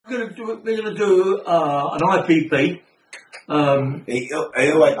we're gonna do an IPP. Alright,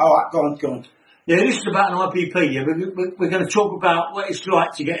 go on. Yeah, this is about an IPP. Yeah, we're going to talk about what it's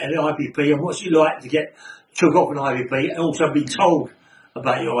like to get an IPP and what's it like to get took off an IPP, and also be told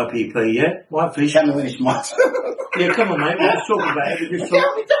about your IPP. Yeah, right, Fish? Tell me when it's my turn. Yeah, come on, mate. Let's talk about it. Just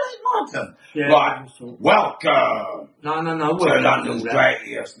talk. It's my turn. Yeah, right. Welcome. No. To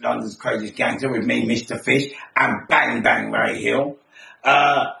London's craziest gangster with me, Mr.Fish, and Bang Bang Ray Hill.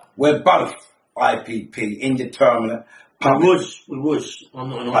 We're both IPP, indeterminate. We was. I'm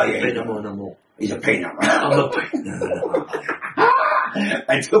not an IPP no more. He's a peanut. I'm a peanut.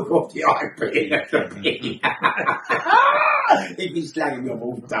 I took off the IPP. He'd been slagging me off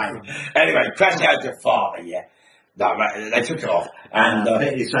all day. Anyway, crash out your father, yeah. No, they took it off. And I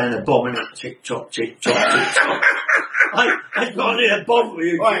bet you're saying a bomb in it. Tick tock, tick tock, tick tock. I can't hear a bomb for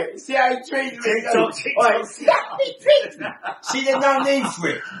you. Wait, see how he treats me. Tick tock, tick tock. See how he treats me. See, there's no need for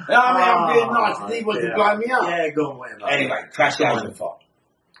it. I'm being nice and he wants to blow me up. Yeah, go on, whatever. Anyway, crash out your father.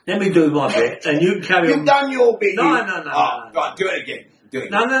 Let me do my bit, and you carry on. You've done your bit. No. Right, do it again.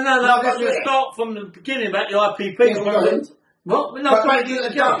 No. Let's start from the beginning about the IPP. What? No, but make the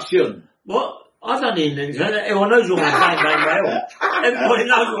introduction. What? I don't need an introduction. Everyone knows who I'm Bang Bang Rail. Everybody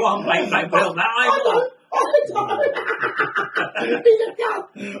knows who I'm Bang Bang Rail.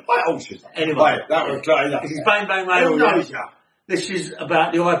 Anyway, that was crazy. This is Bang Bang Rail. Who knows you? This is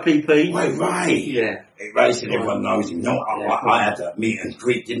about the IPP. Wait, Ray. Yeah. Ray said everyone knows him. No, I had a meet and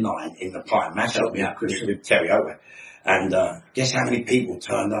greet, didn't I, in the Pine Mashup with Terry Owen. And guess how many people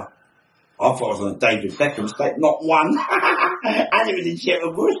turned up? I thought I was on a David Beckham state, not one. And it was in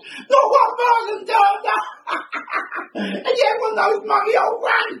Shepherd Bush. Not one person turned up. And everyone knows Muggy Old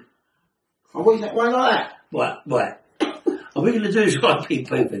Ran. I wasn't that one like that. What? Are we going to do this IPP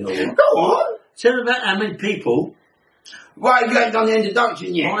thing? Go on. Tell me about how many people. Right, you ain't done the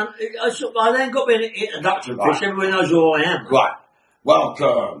introduction yet. I then got me an introduction, because everybody knows who I am. Right.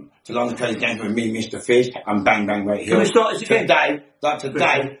 Welcome to London Crazy Gangster with me, Mr. Fish, and Bang Bang Ray Hill. Can we start this again?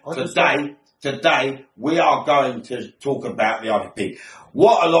 Today, we are going to talk about the IPP.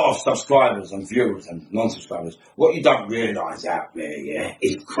 What a lot of subscribers and viewers and non-subscribers, what you don't realise out there, yeah,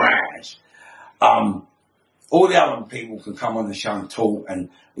 is crash. All the other people can come on the show and talk, and,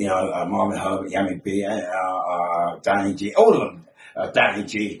 you know, Marvin Herbert, Yami B, Danny G, all of them. Danny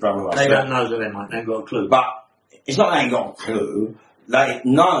G, his brother. They don't know them, mate. They ain't got a clue. But it's not they ain't got a clue. None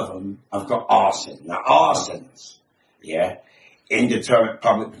of them have got arson. Now, arsons, yeah, indeterminate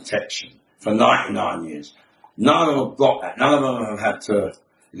public protection for 99 years. None of them have got that. None of them have had to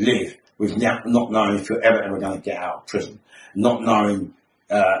live with not knowing if you're ever going to get out of prison. Not knowing,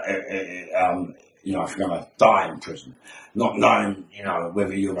 you know, if you're going to die in prison. Not knowing, you know,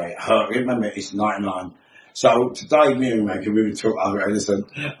 whether you're going to get hurt. Remember, it's 99. So today, me and Ray, we were talking about, listen,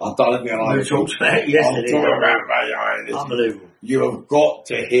 I don't think I talked about it yesterday. I'm talking about Ray. Unbelievable. You have got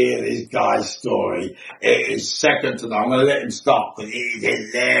to hear this guy's story. It is second to none. I'm going to let him start because it is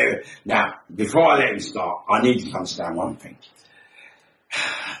hilarious. Now, before I let him start, I need you to understand one thing.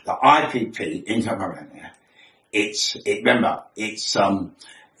 The IPP, remember, it's, for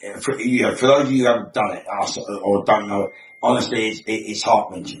those of you who haven't done it or don't know it, honestly, it's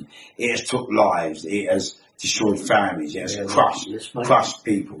heart-wrenching. It has took lives. It has destroyed families. It has crushed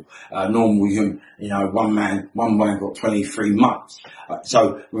people. Normal human, you know, one man got 23 months.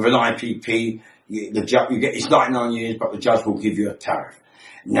 So with an IPP, the judge, it's 99 years, but the judge will give you a tariff.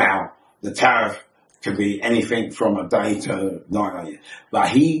 Now, the tariff can be anything from a day to 99 years. But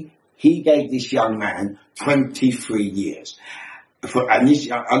he gave this young man 23 years. I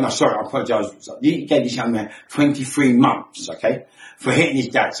apologise. He gave this young man 23 months, okay, for hitting his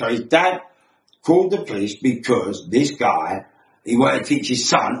dad. So his dad called the police because this guy, he wanted to teach his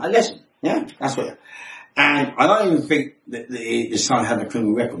son a lesson. Yeah, that's what. And I don't even think that the son had a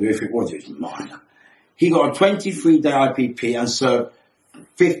criminal record. If it was, it was minor. He got a 23-day IPP and served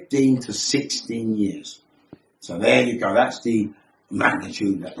 15 to 16 years. So there you go. That's the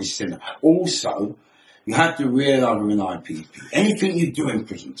magnitude that this sinner. Also, you have to realise with an IPP, anything you do in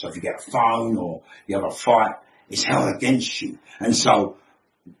prison, so if you get a phone or you have a fight, it's held against you. And so,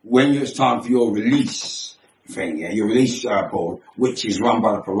 when it's time for your release thing, yeah, your release board, which is run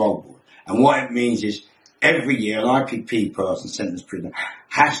by the parole board, and what it means is every year an IPP person sentenced prisoner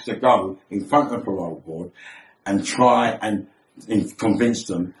has to go in front of the parole board and try and convince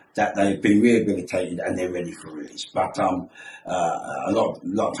them that they've been rehabilitated and they're ready for release. But a lot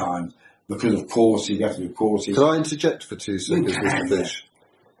of times, because of courses, you have to do courses. Can I interject for 2 seconds, Mr. Fish?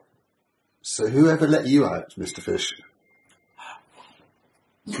 So whoever let you out, Mr. Fish?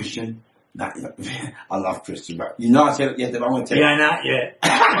 Christian. I love Christian, but you know I said it yesterday, I want to tell you. Yeah, not yet.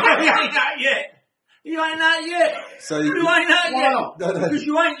 ain't that yet. You ain't that yet. So you ain't that Why yet. not? No. Because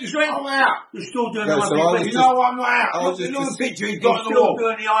you ain't. I'm out. You're still doing No, the so IPP. I was You know I'm not out. I was Look at just- the picture he's You're got on the still wall.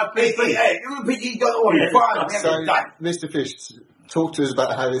 doing the IPP. Yeah, look at the picture he's got on the wall. Yeah, So, Mr. Fish, talk to us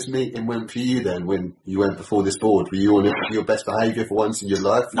about how this meeting went for you then when you went before this board. Were you on your best behaviour for once in your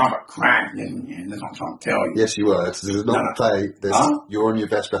life? No, but crack, isn't it? That's what I'm trying to tell you. Yes, you were. There's not play. You're on your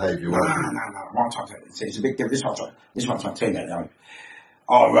best behaviour, No. weren't you? What I'm trying to tell you. It's a big difference. This is what I'm trying to tell you now.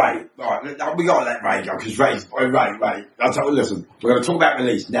 Oh, Ray. All right, we got to let Ray go, because Ray. I'll tell you, listen, we're going to talk about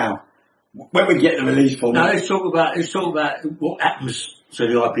release. Now, when we get the release form... Now, let's talk about what happens to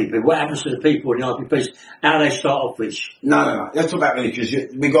the IPP, what happens to the people in the IPPs, how they start off with. No. Let's talk about release, because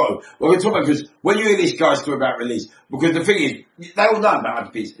we're going to talk about, because when you hear these guys talk about release, because the thing is, they all know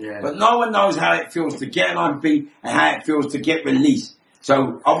about IPPs, but no one knows how it feels to get an IPP and how it feels to get released.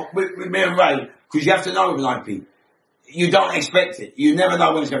 So, with me and Ray, because you have to know with an IPP, you don't expect it. You never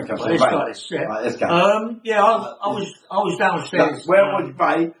know when it's going to come. Well, let's start this. Yeah. Right, let's go. I was downstairs. Where was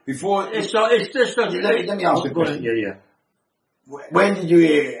Ray before? Let me ask you a question. Yeah. When did you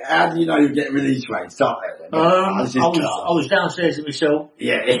hear? How do you know you get released, Ray? Start there. I was downstairs with myself.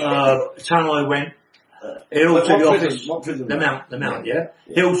 Yeah. The time I went, Hill to the office. What prison? The Mount. Yeah.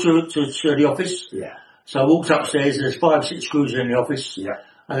 Hill to the office. Yeah. So I walked upstairs. There's 5, 6 screws in the office. Yeah.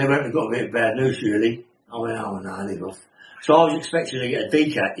 And they went and got a bit of bad news, really. I went, oh no, leave off. So I was expecting to get a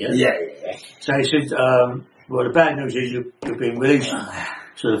decat, yeah? Yeah. So he said, well, the bad news is you've been released to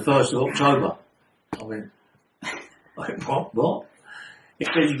the 1st of October. I went, what? He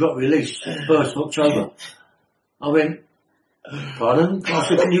said you got released 1st of October. I went, pardon? I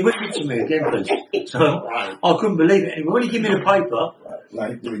said, can you read it to me again, please? So I couldn't believe it. Anyway, when he gave me the paper,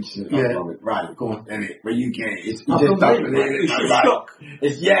 Right, go on. When you get it, it's I just couldn't believe it. It's a shock.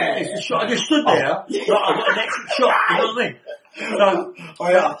 It's a shock. I just stood there, like I got an extra shock, you know what I mean? So,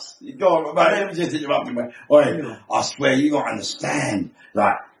 go on, mate, let me just interrupt you, mate. I swear, you got to understand,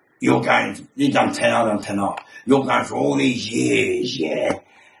 like, you've done 10, I've done 10 off. You're going for all these years, yeah,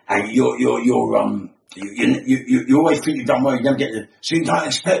 and you always think you've done well, you never get the, so you don't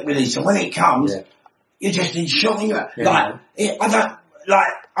expect release, so when it comes, you're just in shock, it's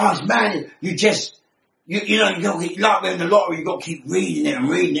man, you know, you got to keep, like winning the lottery, you got to keep reading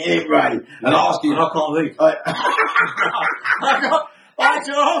it, Ray, and asking. I can't read. I had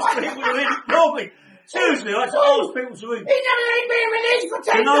to ask people to read it for me. Seriously, I had to ask people to read. He never ain't been released for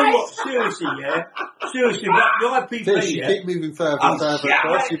 10 You know days. what? Seriously, yeah. Seriously, but the IPP, Fish, you keep moving further and further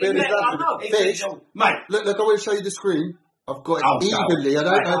across. You've been Fish, mate. Look, I want to show you the screen. I've got it evenly. I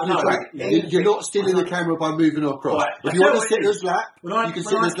don't know if you're not stealing the camera by moving across. Right. If you want to sit in his lap, you can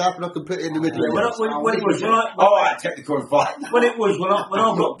sit in his lap and I can put it in the middle. when it was, Alright, technical advice. when I was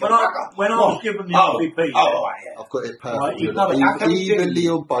given the IPP, I've got it perfect. Evenly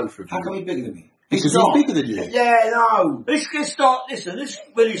on both of you. How come he's bigger than me? Because he's bigger than you. Yeah, no. Let's really start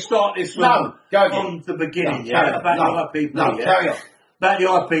this from the beginning, about the IPP, carry on. About the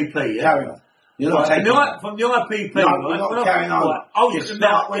IPP, yeah. Carry on. You're not taking from the IPP, I was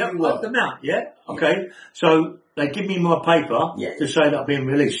at the Mount, yeah? Okay. So they give me my paper to say that I've been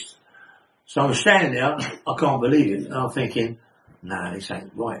released. So I'm standing there, I can't believe it, and I'm thinking, no, this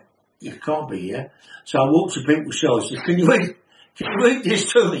ain't right. It can't be, yeah? So I walk to people's cells and say, can you read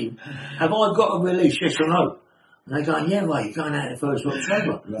this to me? Have I got a release, yes or no? And they go, yeah, right, you're going out the 1st of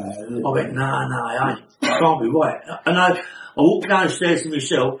October. I went, no, I ain't. It can't be right. And I walked downstairs to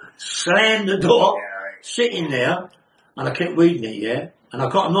myself, slammed the door, sitting there, and I kept reading it, yeah? And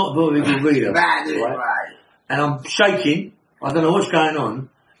I'm not a very good reader. Right? And I'm shaking. I don't know what's going on.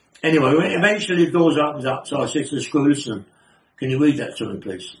 Anyway, eventually the doors opens up, so I said to the screw, listen, can you read that to me,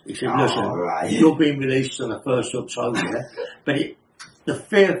 please? He said, listen, you're being released on the 1st of October, yeah? But the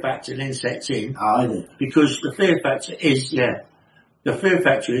fear factor then sets in, because the fear factor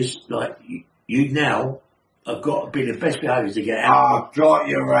is, like, you now have got to be the best behaviour to get out. Oh, got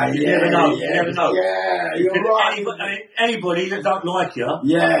you, Ray. You never know. Yeah, you're right. Anybody that don't like you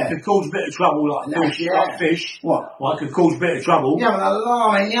can cause a bit of trouble, like fish. What? Like, can cause a bit of trouble. Yeah, but a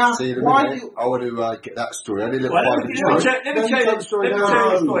lie, yeah. See, I want to get that story. Only a little Let me tell you the story.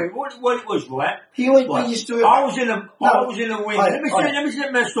 What it was, right? He always brings your story. I was in a wind. Let me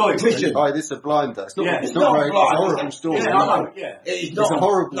tell my story. Christian, this is a blinder. It's not very. It's a horrible story. Yeah, I know. Yeah. It's a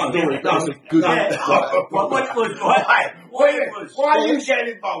horrible story. It's a good one. What it was, right? Why are you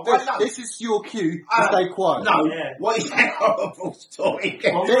getting involved? This is your cue to stay quiet. No, what is that horrible story?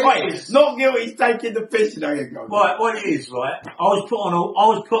 Not guilty, he's taking the piss. Right, what it is, right? I was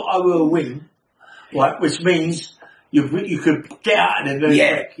put over a wing, right, which means You could get out of there very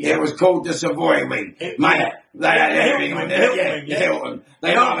quick. Yeah, it was called the Savoy wing. Mate, they had everything on there. The Hilton.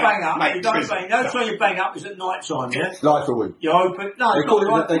 They don't bang up. You don't bang. That's why you bang up is at night time, yeah? Life a wing. You open. No, they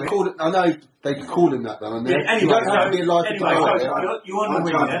call it. I know they call him that though. And anyway, you don't have to be a life you want to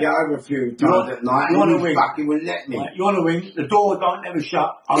wing. I get over a few times at night. You want to wing? Fucking wouldn't let me. You want to wing? The door don't ever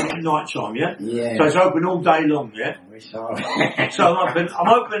shut at night time, yeah? Yeah. So it's open all day long, yeah? So I'm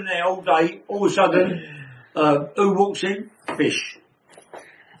open there all day. All of a sudden, who walks in? Fish.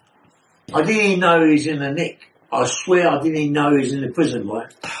 I didn't even know he was in the nick. I swear I didn't even know he was in the prison,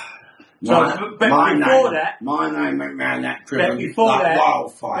 right? So, my name went round that prison like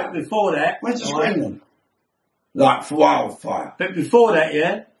wildfire. But before that... Where's the screaming? Like wildfire. But before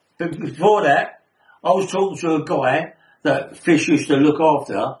that, I was talking to a guy that Fish used to look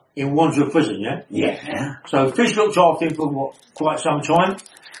after in Wandsworth prison, yeah? Yeah. So Fish looked after him for quite some time,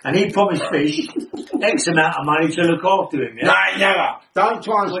 and he promised Fish X amount of money to look after him, yeah? No, never. Don't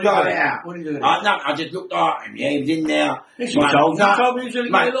try and start it out. What are you doing? No, I just looked after him, yeah? He was in there. Yes, you told me he was going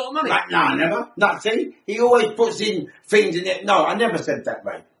to get a lot of money. No, never. No, see? He always puts in things in it. No, I never said that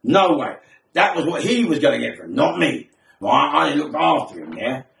way. No way. That was what he was going to get from him, not me. Right? I looked after him,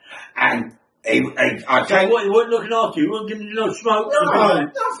 yeah? And he what, he wasn't looking after you? He wasn't giving you no smoke?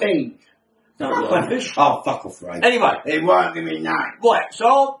 No, nothing. Fish. Oh, fuck off, right? Anyway. It won't give me nothing. Right,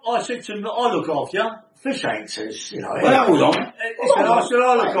 so I said to him, I look after you. Fish ain't says, you know. Well, hold on. I said,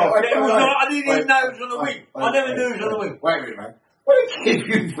 I look after you. I didn't even know it was on the wing. I never knew it was on the wing. Wait a minute, mate. What did he give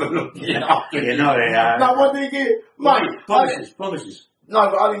you for looking after you? Know it, No, what did he give you? Mate. Promises. No,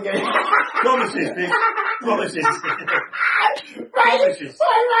 but I didn't get it. Promises, Vic. Promises. Promises.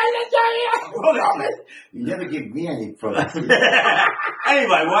 You never give me any promises.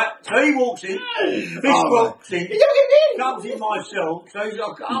 Anyway, right, so he walks in, Fish walks in, comes in my cell, so he's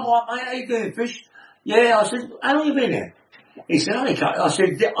like, oh, mate, how you doing, Fish? Yeah, I said, how long you been here? He said, I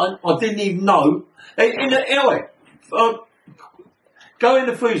said, I didn't even know. Anyway, go in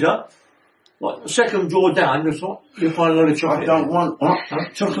the freezer, like, the second drawer down, you'll find a lot of chocolate. I don't want,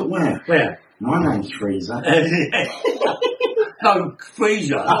 what? Chocolate where? Where? My name's Freezer. No,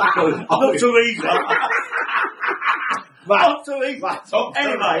 freezer. Not Teresa. Not Teresa.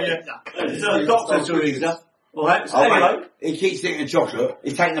 Anyway, Dr. Teresa. Alright, so anyway. He keeps thinking chocolate,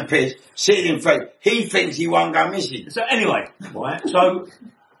 he's taking a piss, sitting in face. He thinks he won't go missing. So anyway, right, so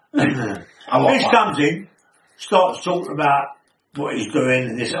Fish comes in, starts talking about what he's doing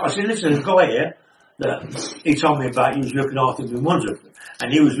and this. I said, listen, there's a guy here that he told me about, he was looking after him in Wandsworth,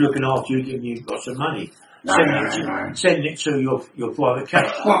 and he was looking after you, giving you lots of money. Sending it to your private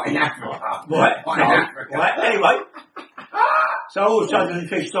account. What in Africa? Right, anyway. So all of a sudden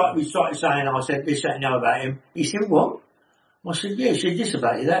we started saying, I said this, that and the other about him. He said, what? I said, yeah, he said this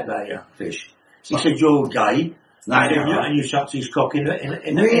about you, that about you, Fish. He said, you're gay. And you sucked his cock in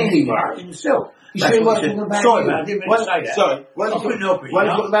the cell. You see what I'm about? Sorry, man, I didn't mean to say that. Sorry, I couldn't help it. What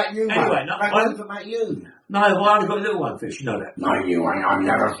is it about you, anyway, what is it about you? No, well, I only got a little one, Fish, you know that. No, you ain't. I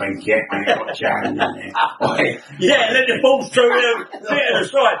never think yet. I ain't got jam in there. Yeah, let the balls through there. Bit of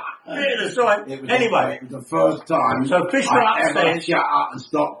the side. Anyway. It was the first time. So Fish went upstairs. Shut up and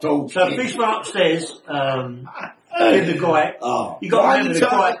stop talking. So Fish went upstairs, with the guy. You got to remember the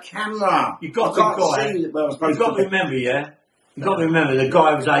guy. Camera. You got to remember, yeah? You got to remember the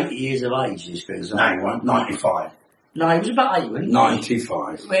guy was 80 years of age, this fella. No, he wasn't. 95. No, he was about 80, wasn't he?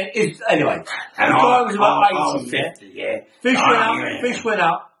 95. Anyway, and the guy was about 80. 50, yeah. Fish went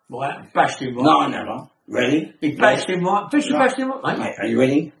up, right, and bashed him right. No, I never. Ready? He bashed him right. Fish bashed him right, mate. Are you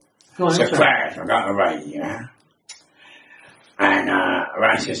ready? Go on, so crash, I got a Ray, yeah? And,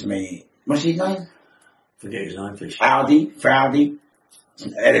 Ray says to me, what's his name? Forget his name, Fish. Frowdy.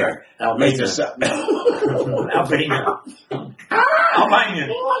 Anyway, Albania.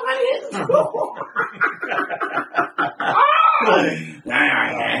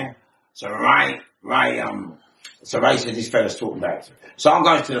 Yeah. So Ray said this fella's talking about it. So I'm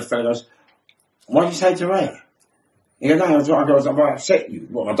going to the fellas. What did you say to Ray? He goes, no, I've upset you.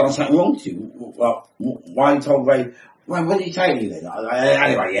 What, I've done something wrong to you? Well, why you told Ray? Well, what did he tell you then?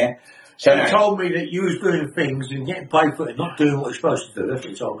 Anyway, yeah. So he told me that you was doing things and getting paid for it, not doing what you're supposed to do. That's what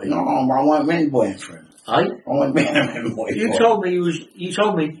he told me. No, I wasn't meant boyfriend. Eh? I wasn't meant boyfriend. You told me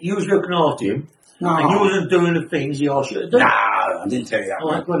you was looking after him. No. And you wasn't doing the things he asked you to do. No, I didn't tell you that.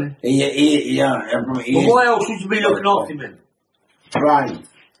 All right, go on then. Well, why else would you be looking after him then? Right.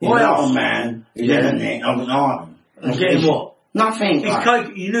 Why else? Man. He's in there. I'm an arm. And getting what? Nothing.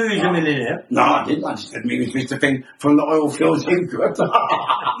 You knew he was a millionaire. No, I didn't. I just said he was Mr. Thing from the oil fields in good.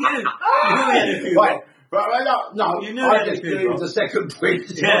 But no, you knew I just knew it was the second twin.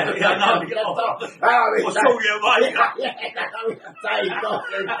 Yeah, no. I saw you, mate.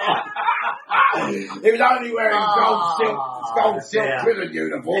 He was only wearing gold silk prison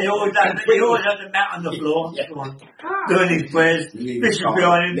uniform. He always had the mat on the floor. Come on. Doing his prayers. Fish is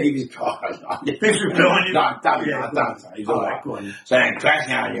behind him. Leave his card. Fish is behind him. No, don't. He's all right. So then,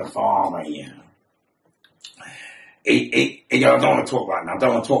 crashing out of your farmer, you know. He goes, I don't want to talk right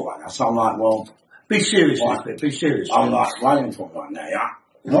now. So I'm like, well... Be serious, be serious. I'm like, why don't you talk right now, yeah?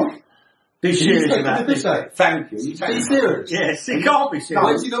 What? Be serious about it. Thank you. Be serious. Yes, he can't be serious.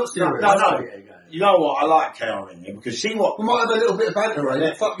 No, is he not serious? No. You know what? I like Karen here because see what... We might have a little bit of banter, right?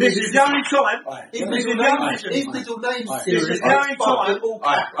 This is the only time... His middle name's serious. This is the only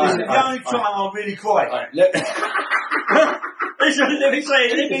time I really cry. Listen, let me say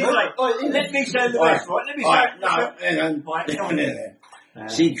the best, right?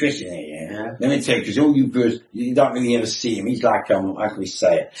 See Christian here, yeah? Let me tell you, because all you girls, you don't really ever see him. He's like, how can we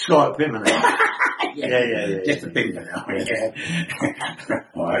say it? Scarlet Pimpernel. Yeah. Just a Pimpernel, yeah.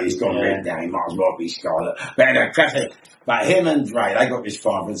 Alright, he's gone red down, he might as well be Scarlet. But him and Dre, they got this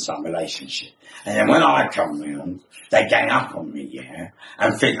father and son relationship. And then when I come round, they gang up on me, yeah?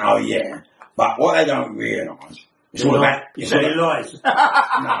 And think, oh yeah. But what they don't realise, it's all about... You say lies. No,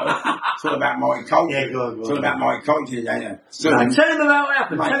 it's all about multicultural. Yeah, go on. It's all about multicultural, ain't it? Tell him about what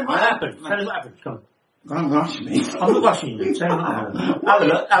happened. Tell him what happened. Come on. Don't rush me. I'm not rushing you. Tell him what happened. Have a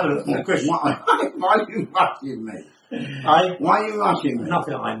look. Question. Why are you rushing me? Why are you rushing me?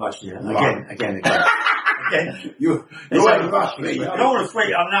 Nothing, I'm rushing you. Again. You ain't rushing me. I don't want to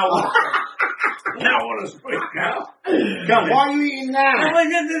speak. I'm now... Now I want to speak now. Come on. Why are you eating now?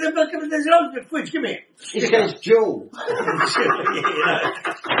 There's loads of fridge. Give me it. It says Jewel.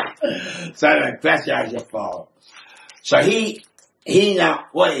 So that's how your father. So he now,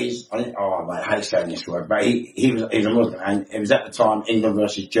 what is, I hate saying this word, but he was a Muslim, and it was at the time England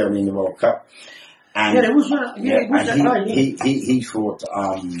versus Germany in the World Cup. And it was that.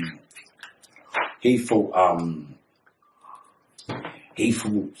 He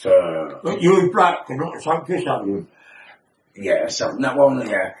fought, you were black, you're not the same fish, aren't you? Yeah, so, no, well,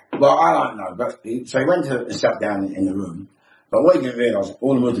 yeah. Well, I don't know, but so he went and sat down in the room, but what he didn't realise,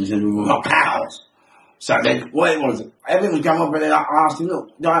 all the Muslims in the room were pals. So then, what it was, everything was going on, but then I asked him,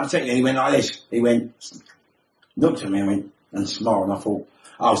 look, do I have to take you? He went like this. He went, looked at me and smiled, and I thought,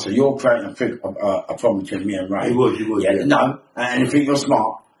 oh, so you're creating a problem between me and Ray. You would. Yeah. No, and you think you're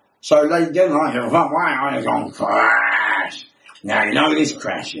smart. So they didn't like him. Why are you going crash? Now, you know this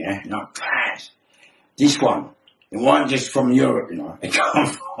crash, yeah? Not crash. This one, it wasn't just from Europe, you know. It come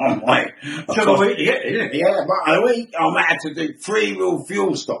from, like... Took a week to get it, didn't it? Yeah, but a week, I had to do 3 real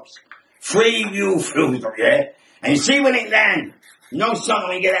fuel stops. 3 real fuel stops, yeah? And you see when it lands, you know something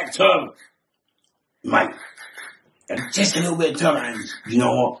when you get that turbo? Mate, just a little bit of turbo, and you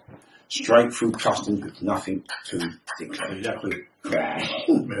know what? Straight through customs with nothing to declare. Exactly. Crash.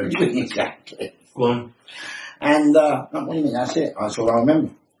 Exactly. Go on. And, what do you mean? That's it. That's all I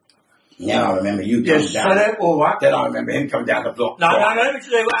remember. Now I remember you coming down. So that all right. Then I remember him coming down the block. No, let me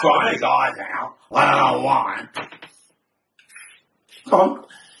tell you what crying his eyes out. I don't know why. Come on.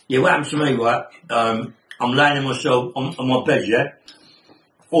 Yeah, what happened to me, right? I'm laying myself on my bed, yeah?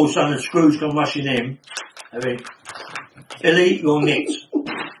 All of a sudden the screws come rushing in. I mean, Illy, you're nicked.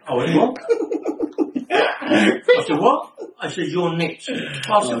 I went, what? I said, what? I said, you're nicked.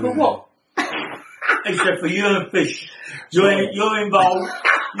 I said, for what? He said, for you and Fish. You're involved.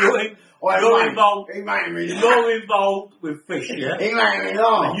 You're involved with Fish, yeah? He made me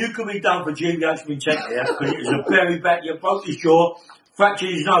laugh. And you could be done for GBH being taken, yeah? Because it was a very bad, you broke his jaw, fractured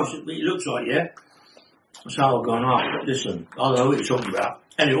his nose, it looks like, yeah? So I've gone, oh, listen, I don't know what you're talking about.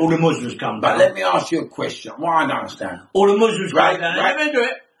 Anyway, all the Muslims come down. But let me ask you a question. Why I don't understand. All the Muslims come down. Let me do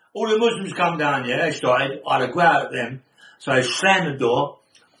it. All the Muslims come down, yeah? They started. I had a growl at them. So they slammed the door,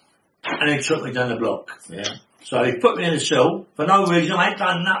 and they took me down the block, yeah? So he put me in a cell for no reason. I ain't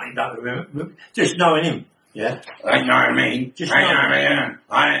done nothing, don't remember. Just knowing him, yeah? Ain't knowing me. Just knowing me.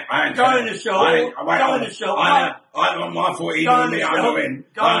 I ain't go in the cell. Go in the cell. I don't my fault. He knew me. I know him.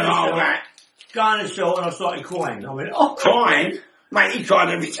 I know that. Go in the cell, and I started crying. I went, oh. Crying? Mate, he cried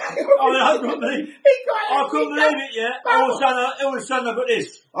every day. I couldn't believe it. I couldn't believe it, yeah? All of a sudden I got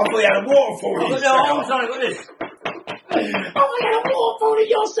this. I thought you had a waterfall in your cell. All of a sudden I got this. I had a waterfall in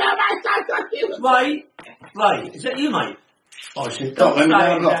your cell, Mate, is that you, mate? I said, don't say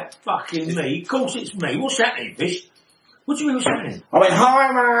that fucking me. Of course it's me. What's happening, Fish? What do you mean what's happening? I went,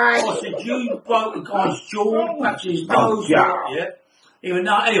 hi, mate. I said, you broke the guy's jaw, patched his nose, yeah? He went,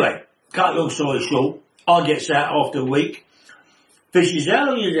 no, anyway, cut long story short, I gets out after a week. Fish is how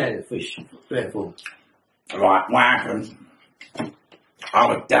long is that, Fish? Therefore. Right, what happened? I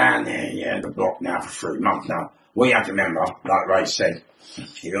was down there, the block now for 3 months now. We have to remember, like Ray said,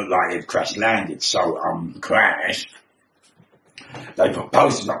 it looked like it crash landed, so crashed. They put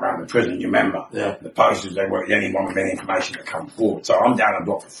posters up around the prison, you remember? Yeah. The posters, they weren't anyone with any information to come forward. So I'm down the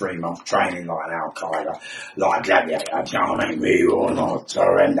block for 3 months, training like an Al-Qaeda, like a gladiator, you know what I mean? We will not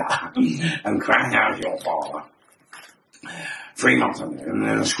surrender. And crash out your father. 3 months on there. And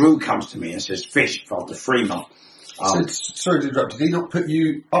then a screw comes to me and says, Fish, after 3 months. Sorry to interrupt, did he not put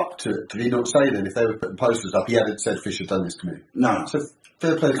you up to it? Did he not say then, if they were putting posters up, he hadn't said Fish had done this to me? No. So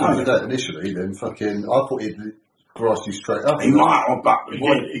fair play to him for that initially, then fucking, I thought he'd grass you straight up. He might have, but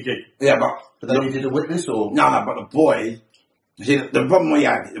He did. Yeah, but then he did a witness, or? No, but the boy, see, the problem we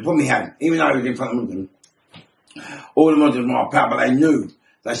had, even though he was in front of them, all the Muslims were my pal, but they knew.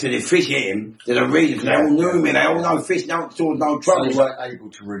 They said if Fish hit him, there's a reason, because they all knew me, they all know Fish, no trouble. So you weren't able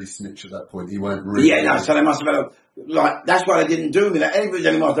to really snitch at that point, you weren't really... Yeah, no, so they must have had like, that's why they didn't do me, that anybody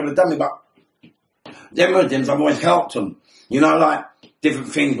must have done me, but them Muslims, I've always helped them. You know, like, different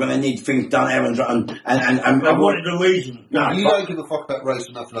things when they need things done, errands, and I wanted the reason. No, you don't give a fuck about race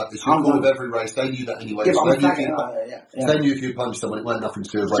or nothing like this. You're part of every race, they knew that anyway. Yeah, so they knew if you punched someone, it weren't nothing to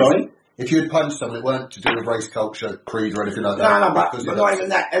do with race. Sorry? If you had punched someone, it weren't to do with race, culture, creed, or anything like No, that. but not even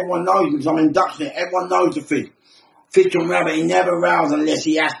that. Everyone knows because I'm inducting it. Everyone knows the Fish. Fish and rabbit, he never rows unless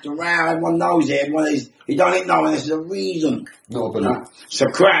he has to row. Everyone knows it. He don't know unless there's a reason. Not a belief. So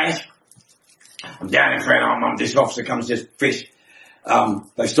crash. I'm down in Fred Armand. This officer comes and says, Fish,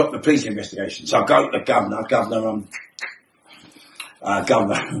 they stopped the police investigation. So I go to the governor. I go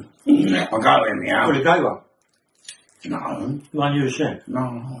to him, yeah. For the gay one? No. The one you were saying? No.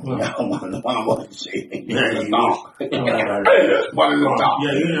 The one I wanted to see. Yeah, In the dark. One in the dark.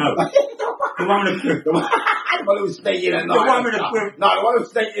 Yeah, you know. The one with the... The one who was sneaking at night. The one with the... No, the one who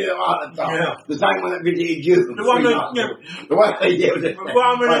was sneaking at night. Yeah. The same one that visited you. The one that... Yeah. The one they did. The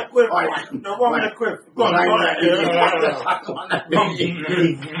one with the quiff. The one with the quiff. Go on, go on.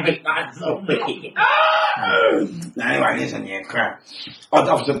 Anyway, listen, yeah, crap.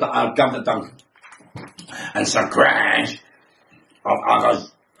 Officer Governor Duncan. And so crash. I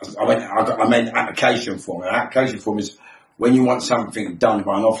made an application form. An application form is when you want something done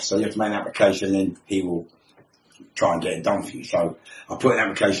by an officer, you have to make an application and he will try and get it done for you. So I put an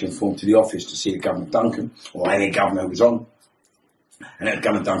application form to the office to see the Governor Duncan or any governor who was on. And it was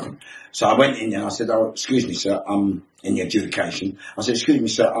Governor Duncan. So I went in there and I said, oh, excuse me, sir, in the adjudication. I said, excuse me,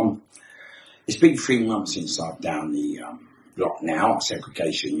 sir, it's been 3 months since I've down the block now,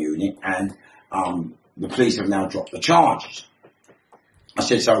 segregation unit, and the police have now dropped the charges. I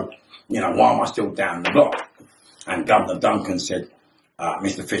said, so, why am I still down the block? And Governor Duncan said,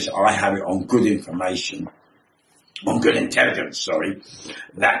 Mr. Fish, I have it on good information, on good intelligence,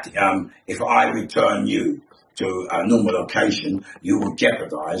 that if I return you to a normal location, you will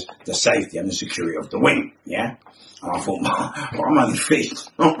jeopardise the safety and the security of the wing, yeah? And I thought, well, I'm only Fish,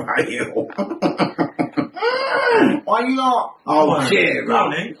 not right here. Why you not? Oh, cheer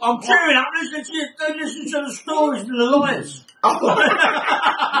up. I'm cheering up. Listen to the stories and the lies. Go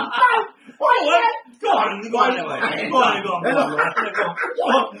on.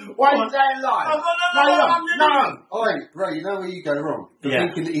 Why are you saying lies? No. Oh, wait, Ray, you know where you go wrong? You're Yeah.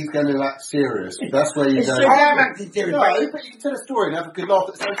 thinking that he's going to act serious. That's where you go. I am acting serious. No, but you can tell a story and have a good laugh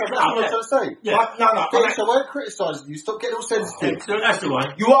at the same time. That's what I'm trying to say. Yeah. No. Felix, I won't criticise you. Stop getting all sensitive. So that's the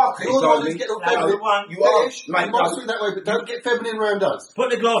one. You are You're the one who's criticising. getting all That's the feminine. one. You are. You might swing that way, but don't get feminine around us.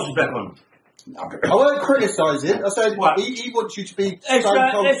 Put the glasses back on. I won't criticise it. I said What? he wants you to be It's so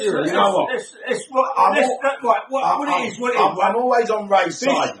cold serious. you know what? It's what it is. I'm always on Ray's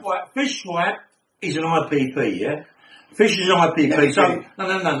side. Fish Swipe is an IPP, yeah? Fish is an IPP. So,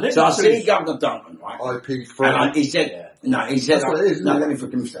 no. So I see Governor Duncan, right? IP friend. And he said, That's what it is, isn't no, it? let me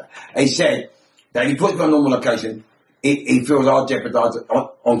fucking say. He said that he puts me on normal location. He feels I'll jeopardise,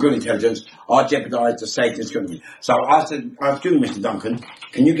 on good intelligence, I'll jeopardise the safety and security. So I said, excuse me, Mr. Duncan,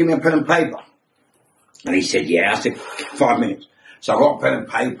 can you give me a pen and paper? And he said, yeah. I said, 5 minutes. So I got a pen and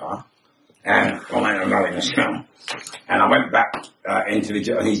paper, and I went and wrote in the cell. And I went back into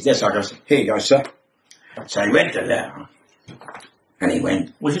his desk. I go, here you go, sir. So he read the letter, and he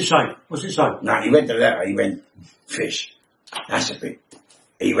went, What's it say? no, he read the letter, he went, Fish. That's a bit.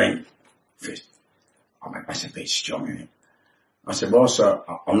 He went, Fish. I went, that's a bit strong, isn't it? I said, well, sir,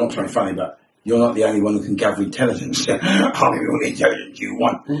 I'm not trying to be funny, but you're not the only one who can gather intelligence. I'll give you all the intelligence you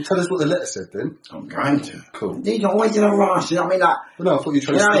want. Well, tell us what the letter said then. I'm going to. Cool. These are always in a rush, you know what I mean? Like, Well, no, I thought you were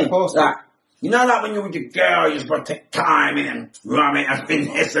trying to skip past it. Like when you're with your girl, you just got to take time in and run it and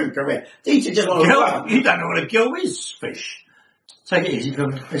finish some career. These are just want to Girl, work. you don't know what a girl is, Fish. Take it easy,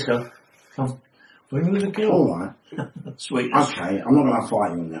 come. Let's go. Come. When you was a girl. All right. Sweet. Okay, I'm not going to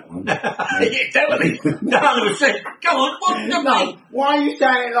fight you on that one. Yeah, tell me. 100%. Come on, what's the mate? Why are you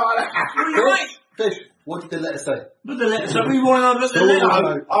saying it like that? What are you right? Fish, what did the letter say? But the letter, so we want to know about the letter. I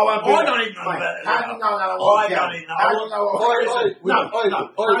don't even know about the letter. How do you know that? I don't even know. How do you know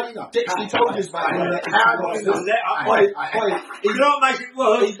what? Dixie told us about the letter. You don't make it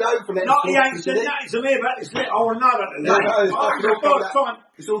worse. He's known for letters. Not he ain't said nothing to me about this letter. I want to know about the letter.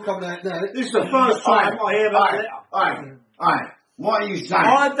 It's all coming out now. This is the first time I hear about the letter. Alright. What are you saying?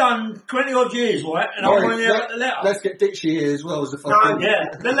 I've done 20 odd years, right? And I want to hear about the letter. Let's get Dixie here as well as the fucking... Yeah,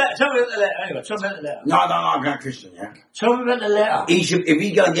 the letter. Tell me about the letter. Anyway, tell me about the letter. No, I'm going Christian, yeah? Tell me about the letter. He should, if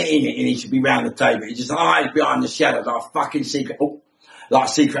he's going to get in it, he should be round the table. He just hides behind the shadows like a fucking secret, like a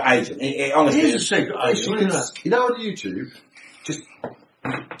secret agent. Honestly, He is a secret agent, isn't it? You know, on YouTube, just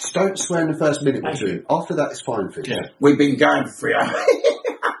don't swear in the first minute or two. After that, it's fine, Fish. Yeah. We've been going for 3 hours.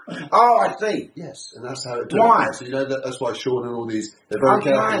 Oh, I see. Yes, and that's how it Why? So you know that's why Sean and all these, they're very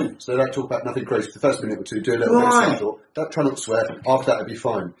careful. So they don't talk about nothing crazy. The first minute or two, do a little bit of sexual. Don't try not to swear. After that, it'll be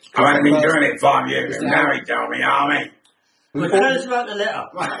fine. I haven't been doing it 5 years. Now he told me, you know what I mean? But tell us about the letter.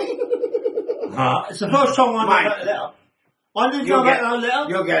 It's the first time I know about the letter. I didn't know about the letter.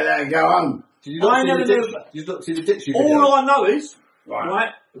 You'll get that and go home. Did you not see the Dixie video? All I know is,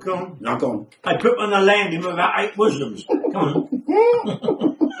 right, come on. No, go on. They put me on the landing with about 8 Muslims. Come on.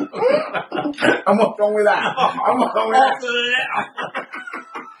 And what's wrong with that? And what's wrong with that? After the letter.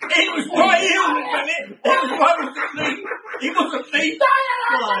 It was right here, wasn't it? It was right with the thief. He was a thief. Go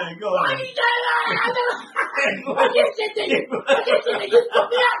on. Why did you say that? I just said that you put me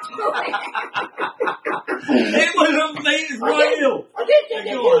up to it. It was a thief, it's right here. I just said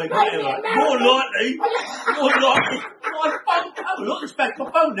that you put me up. More likely. My phone. Oh, look, it's back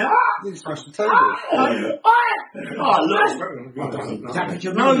on phone now. You smashed the table. Oh, look. Is that a picture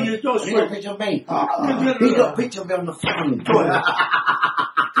of me? No, you don't. He's got a picture of me. He's got a picture of me on the phone.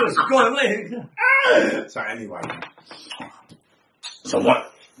 Go on, So anyway. So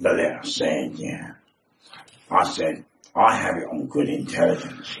what the letter said, yeah. I said, I have it on good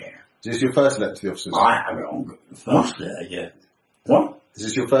intelligence, yeah. Is this your first letter to the officers? I have it on good... First letter, yeah. What? Is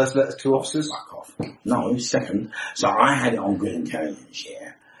this your first letter to officers? Fuck off. No, second. So I had it on good intelligence,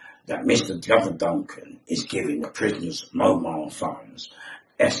 yeah, that Mr. Governor Duncan is giving the prisoners mobile phones.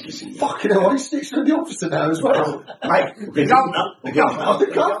 Fucking hell, I snitched on the officer now as well. Mate, the governor.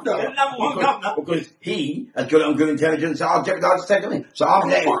 Number one governor. Because he has got it on good intelligence, so I'll jeopardise the second. So I'm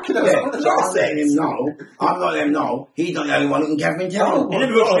letting him know. I'm not letting him know. He's not the only one who can gather intelligence. He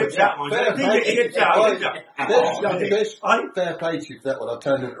never slips out, man. Fair play to you for that one. I've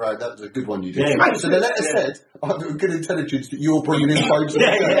turned it around. That was a good one you did. Yeah, so the letter said, I've got good intelligence that you're bringing in phones.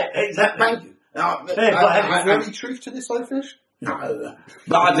 Yeah, exactly. Thank you. Now, is there any truth to this, though, Fish? No,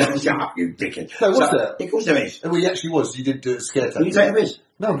 but I don't shut up, you dickhead. No, what's that? Of course there is. Well, he actually was. You did do it scare tactic. You say there is?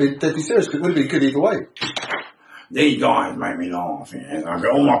 No, I'm being deadly serious. It would have been good either way. These guys make me laugh. Yeah. I go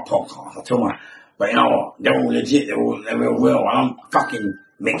on my podcast. I tell my, but you know what? They're all legit. They're all real. I don't fucking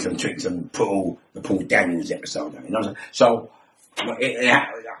mix and tricks and put all the Paul Daniels episode on. You know what I'm saying? So,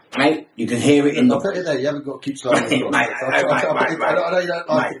 mate, you can hear it in the. I'll put it there. You haven't got to keep sliding. Mate, I know you don't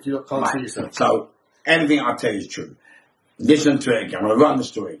like it. You can't see yourself. So, everything I tell you is true. Listen to it again. I'm going to run the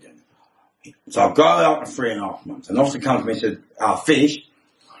story again. So I go out for 3.5 months. And officer comes to me and said, Fish,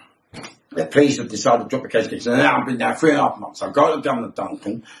 the police have decided to drop the case against you. And now I've been there 3.5 months. So I go to Governor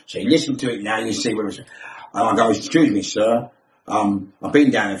Duncan. So you listen to it now and you see what it's. And I go, excuse me, sir. I've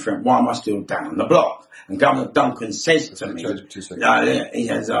been down there for why am I still down the block? And Governor Duncan says to me, he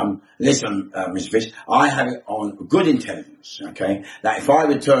says, listen, Mr. Fish, I have it on good intelligence, okay, that if I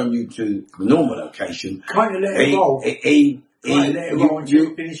return you to the normal location,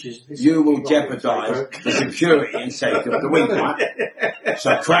 you will jeopardise the security and safety of the wing, right?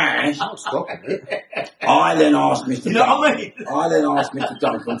 So crash. I then asked Mr.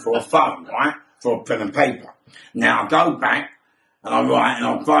 Duncan for a phone, right, for a pen and paper. Now I go back. And I write, and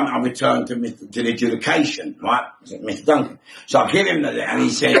I return to the adjudication, right, Mr. Duncan. So I give him the letter, and he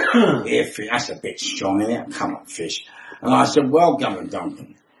said, here, Fish, that's a bit strong, isn't it? Come on, Fish. And I said, well, Governor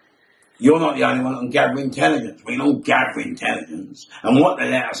Duncan, you're not the only one that can gather intelligence. We can all gather intelligence. And what the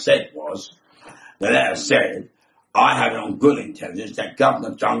letter said was, I have it on good intelligence that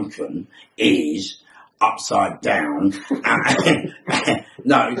Governor Duncan is upside down.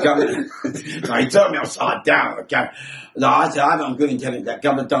 No, he turned me upside down, okay. No, I said, I have it on good intelligence that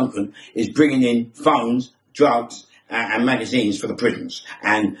Governor Duncan is bringing in phones, drugs, and magazines for the prisoners.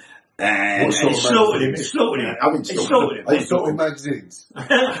 And, slaughtered him. I've been slaughtered him. Slaughtered magazines.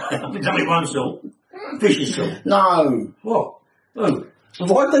 Tell me one sort. Fish's sort. No. What? Oh.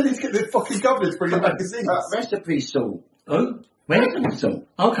 Why do they need to get the fucking government to bring the magazines? Recipe salt. Who? Recipe salt.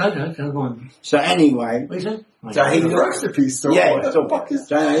 Okay, go on. So anyway, What is it? so he The recipe salt. yeah, What the fuck is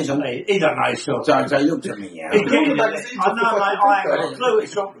that? He don't know his salt. so he looked at me, yeah. He's getting the it. magazines I off the know, mate, fucking I ain't book, got a clue what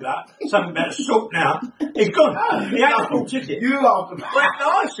he's talking about. Something about salt now. He's gone. He ain't got a full ticket. You laughed about Well, no,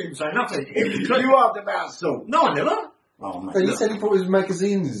 I shouldn't say nothing. you laughed about salt. No, I never. Oh my But he God. said he brought his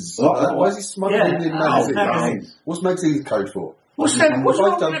magazines. What? Why is he smuggling in magazines? magazines. What's magazine code for? What's that? What's I've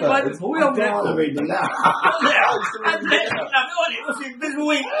wrong done with that. that bloke before? We don't I'm get reading now. What's the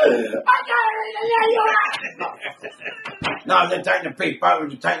invisible ink? No, they're taking the piss. Both of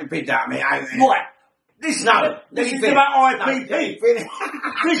them taking the piss out of me. What? This No, this is about IPP. Finish.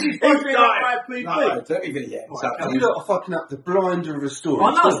 This is supposed to be about IPP. No, let me finish it. You lot are fucking up the blinder of a story.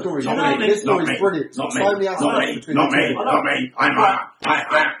 I know. This story's I know. brilliant. This Not story's me. brilliant. Not So me. many Not aspects me. between Not the me. two. Not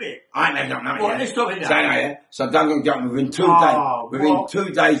me. I never done nothing What, yet. let's stop it now. So anyway, so Duncan Government within 2 Oh, days, within what? 2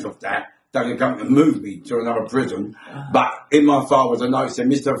 days of that, Duncan Government moved me to another prison. But in my file was a note that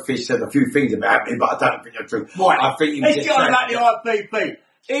Mr. Fish said a few things about me, but I don't think they're true. Right. I think he was Let's just get on saying- about the IPP.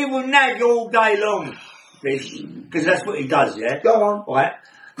 He will nag you all day long, Fish, because that's what he does, yeah? Go on. Right?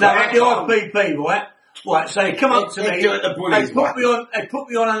 Now, at the Go on. IPP, right? Right, so they come up to They me, do it the bullies they put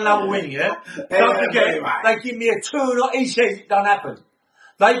way. me on another wing, yeah? Don't Yeah, forget, anyway. they give me a 2.5, he says it don't happen.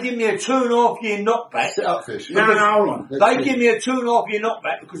 They give me a 2.5 year knockback. Sit up, Fish. No, hold on. They give me a 2.5 year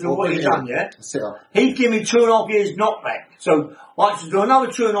knockback because of what he's done, yeah? Sit up. He give me 2.5 years knockback. So I had to do another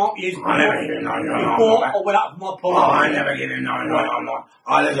 2.5 years I never give him no. before I went up for my Oh, I parole. never give him no.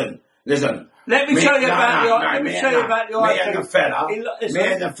 Oh, listen. Let me tell you about the me and the IPP. fella, Listen. me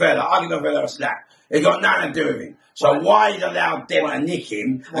and the fella, I give the fella a slap. It got nothing to do with him. So Right. why he's allowed them to nick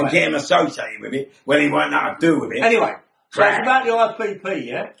him and Right. get him associated with it when he weren't nothing to do with it? Anyway, so Right. it's about the IPP,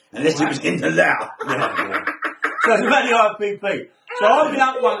 yeah? Unless he was into loud. Yeah. So it's about the IPP. So I've been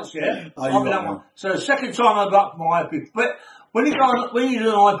up once, yeah? Oh, I've you been got up one. once. So the second time I got up for my IPP. But when you do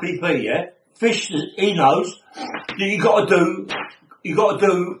an IPP, yeah? Fish, he knows that you got to do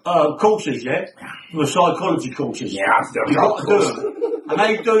courses, yeah? The psychology courses. Yeah, I have to do a You got golf to do course. them. And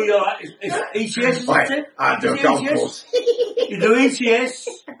they do your, it's ECS, isn't Wait, it? I do a Is it golf ECS? course. You do ECS,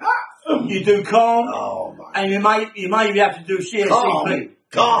 you do calm, Oh, my. and you maybe have to do CSCP.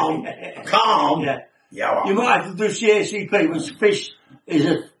 Calm. Yeah. Yeah, well, You might have to do CSCP, which Fish is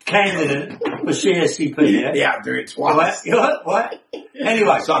a candidate for CSCP, yeah? yeah, I'll do it Right? twice. Right?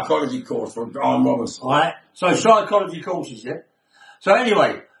 Anyway, Psychology course from Arm Robinson. right? So psychology courses, yeah? So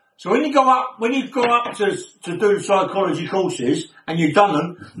anyway, so when you go up to do the psychology courses, and you've done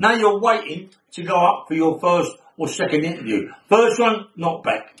them, now you're waiting to go up for your first or second interview. First one,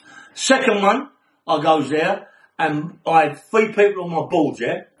 knockback. Second one, I goes there, and I have 3 people on my board,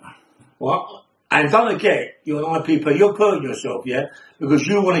 yeah? Right? And don't forget, you're an IPP, you're putting yourself, yeah? Because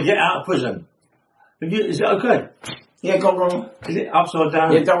you want to get out of prison. Is it okay? Yeah, go on. Is it upside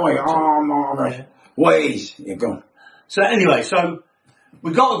down? Yeah, don't worry. Oh, no. What is? Yeah, go on. So anyway, so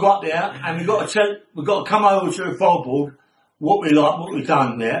we got to go up there and we got to come over to the file board, what we like, what we've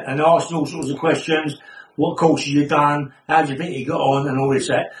done there, and ask all sorts of questions, what courses you've done, how do you think you got on, and all this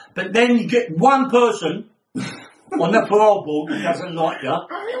that. But then you get one person on the parole board who doesn't like you,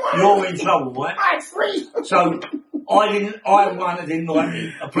 you're in trouble, right? I'm free. So I one that didn't like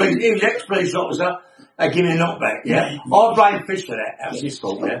me. He was ex-police officer. They give me a knockback, yeah? I blame Fish for that. That was his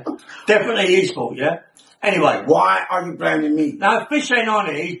fault, yeah? Definitely his fault, yeah? Anyway. Why are you blaming me? Now, Fish ain't on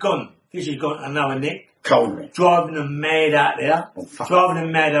it. He's gone. Fish has got another nick. Cold me. Driving them mad out there. Oh, fuck. Driving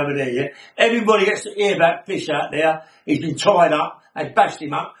them mad over there, yeah? Everybody gets to hear about Fish out there. He's been tied up. They bashed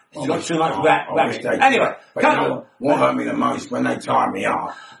him up. He's got too much rabbit. Anyway, but come you know on. what hurt me the most when they tie me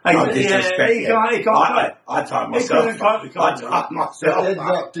up? Hey, I yeah, disrespect he can't I tied He myself couldn't up. cope, he I can't tied But myself ended up.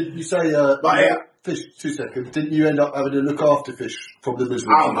 up, didn't you say, But yeah. Fish, 2 seconds, didn't you end up having to look after Fish problems?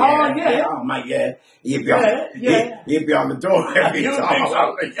 Oh, yeah. Oh, mate, yeah. He'd be Yeah. He'd be on the door every You wouldn't time. think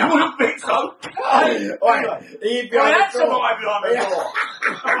so. You wouldn't think so. He'd be I on had the door. somebody behind the door.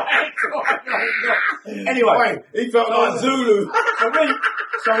 I had somebody behind the door. Anyway. He felt like Zulu.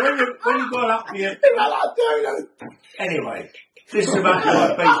 So when you got up here, He felt like Zulu. anyway, this is about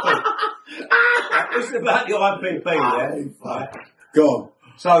the IPP. This is about the IPP, yeah? Right. Go on.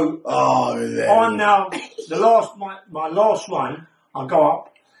 So, Oh, I'm now, my last one, I go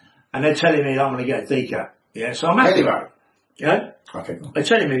up, and they're telling me that I'm going to get a DCAT. Yeah, so I'm happy. Anyway. Yeah? Okay. They're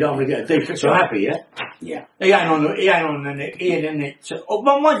telling me that I'm going to get a DCAT, so I'm happy, yeah? Yeah. He ain't on the nick, he ain't in the nick. So,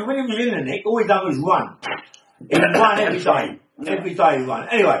 but mind you, when he was in the nick, all he done was run. He run every day. Every day he run.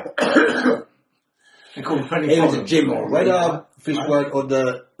 Anyway. They call him Penny He was a Foreign. gym all When Fish went on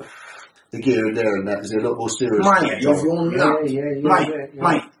the the gear in there and that? Is it a lot more serious? Mate, you're nuts.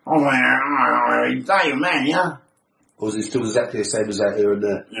 Mate. I'm like, day, man, yeah? Or is it still exactly the same as out here and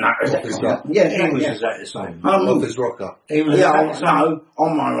there? No, Office rocker. He was exactly the same. Office rocker. He was exactly the same. No,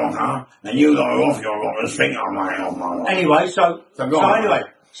 on my rocker, and you go off your rocker, think on my rocker. Anyway, so in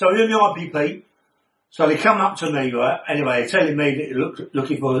the IPP, so they come up to me, right? Anyway, they're telling me that you're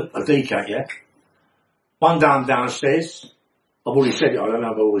looking for a decat, yeah? One downstairs. I've already said it, I don't know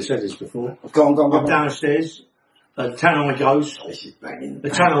if I've already said this before. Go on. I'm downstairs, the tannoy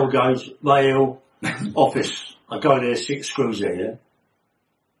goes, rail, office. I go there, 6 screws there, yeah?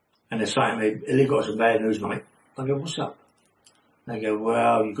 And they're saying to me, Illy got some bad news, mate. I go, what's up? They go,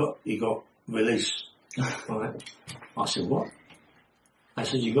 well, you got released. Right. I said, what? They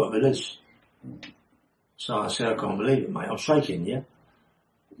said, you got released. So I said, I can't believe it, mate. I'm shaking, yeah?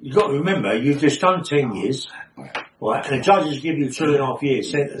 You've got to remember, you've just done 10 years, right? And the judges give you 2.5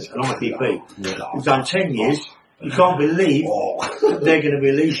 years sentence, an IPP. You've done 10 years. You can't believe that they're going to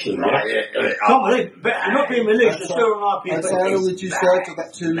release you, yeah? Can't believe, but you're not being released, you're still on IPP. And so how long did you serve for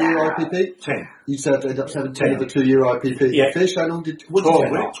that 2-year IPP? 10. You served, ended up serving 10 of a 2-year IPP. Yeah. Fish, how long did, 12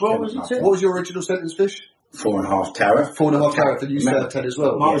 was it 10? What was your original sentence, Fish? 4.5 tariff. 4.5 tariff, and you served 10 as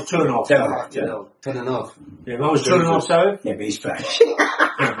well. Mine was 2.5 tariff. 10.5. Yeah, mine was 2.5 tariff. Yeah, but he's fresh.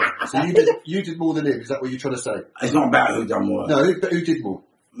 So you did more than him, is that what you're trying to say? It's not about who done more. No, but who did more?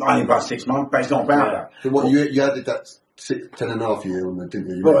 Only about 6 months, but it's not about that. So what, you added that 10.5 year on there,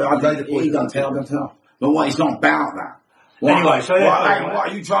 didn't you? Well, I made a point. He done 10, I done 10. But what, it's not about that. Anyway, so what are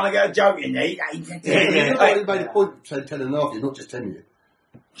you trying to get a joke in there? You made a point saying 10.5 year, not just 10 year.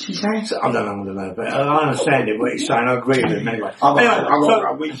 She saying so? I don't know, but I understand it, what he's saying, I agree with him anyway.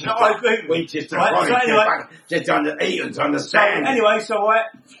 I agree just to eat and to understand. Anyway, so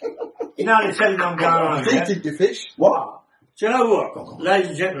now they're telling me I'm going home. Did you Fish? What? Do you know what? Ladies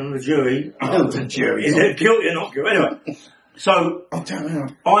and gentlemen of the jury, is it guilty or not guilty? Anyway, so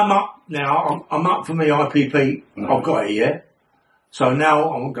I'm up now, I'm up for my IPP, I've got it, yeah? So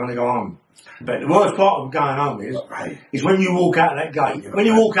now I'm going to go home. But the worst part of going home is when you walk out that gate. When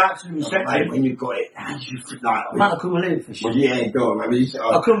you walk out to the reception. When you got it, how did you feel like? I couldn't believe it. Well, yeah, go on, mate.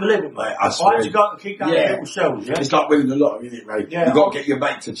 I couldn't believe it, mate. I had to go and keep going to little cells, yeah? It's like winning the lottery, isn't it, mate? Yeah. You've got to get your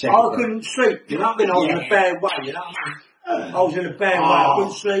mate to check. I couldn't sleep, you know what I mean? I was in a bad way, you know what I mean? I was in a bad way, I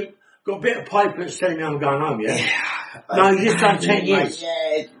couldn't sleep. Got a bit of paper that's telling me I'm going home, yeah? No, you just done 10 years.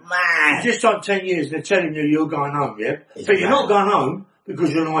 Yeah, it's mad. You just done 10 years, they're telling you you're going home, yeah? But you're not going home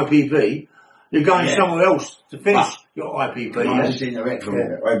because you're an IPP. You're going somewhere else to finish your IPP. I'm just indirect from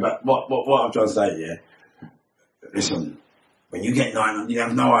it. But what I'm trying to say, yeah, listen, when you get 9, you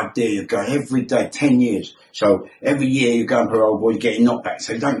have no idea. You're going every day, 10 years. So every year you're going parole board, you're getting knocked back.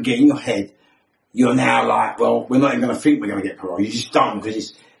 So don't get in your head, you're now like, well, we're not even going to think we're going to get parole. You just don't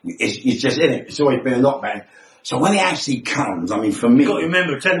because it's just in it. It's always been a knockback. So when it actually comes, I mean, for me, you've got to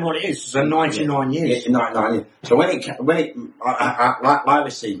remember, tell them what it is. It's 99 years. Yeah, 99 years. So I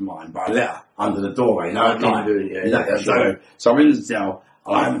received mine by letter under the doorway. You know, I can't do it. Yeah, so I'm in the cell.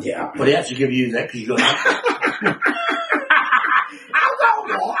 I haven't get up. Well, they had to give you that because you got that.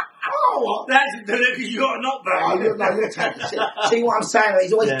 What? They had to do it because you got a knockback. See what I'm saying?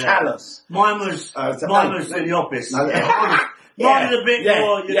 He's always callous. Mine was in the office. Mine was a bit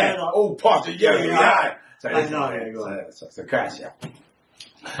more, you know. All pot of you, yeah. So it's a crash, yeah.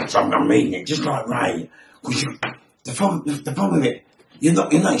 So I'm reading it, just like Ray. The problem with it, you're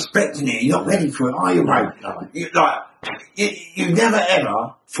not expecting it, you're not ready for it, are you, Ray? No. You never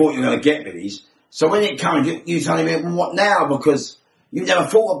ever thought you were going to get released. So when it comes, you're telling me, well, what now? Because you never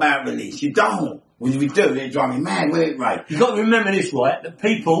thought about release. You don't. When we do, it drives me mad, will it, Ray? You've got to remember this, right? That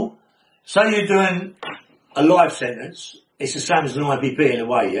people, say you're doing a life sentence, it's the same as an IPP in a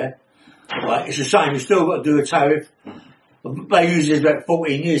way, yeah? Right, it's the same, you've still got to do a tariff. They usually about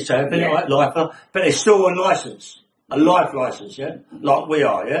 14 years tariff, like lifer, but they're still on licence. A life licence, yeah? Like we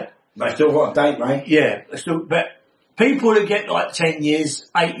are, yeah? They still got a date, mate. Yeah, but people that get like 10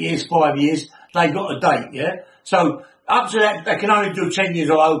 years, 8 years, 5 years, they got a date, yeah? So up to that, they can only do 10 years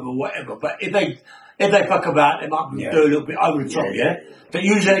or over or whatever, but if they fuck about, they might do a little bit over the top, yeah? But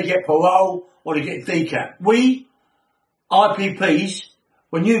usually they get parole or they get decat. We, IPPs,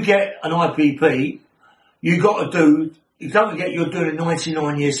 when you get an IPP, you don't forget you're doing a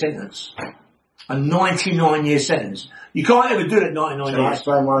 99-year sentence. A 99-year sentence. You can't ever do it 99 years. I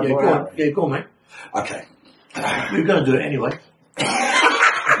explain why? Go on, mate. Okay. We're going to do it anyway.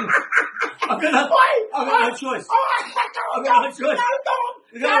 I've got no choice. I've got no choice.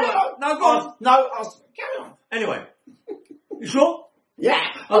 No, go on. Anyway. You sure? Yeah.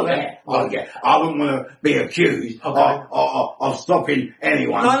 Okay. Oh, yeah. I wouldn't want to be accused of stopping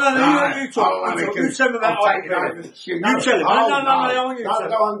anyone. No, you talk. You tell me about IPP. You tell him. No, I want you to tell him.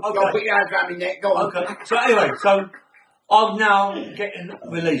 Go on. Go put your hands around my neck. Go on. Okay. So anyway, I'm now getting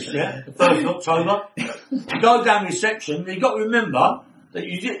released, yeah? The 1st of October. You go down reception, you've got to remember that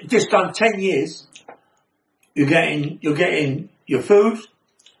you just done 10 years. You're getting your food,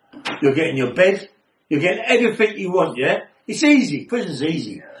 you're getting your bed, you're getting everything you want, yeah? It's easy. Prison's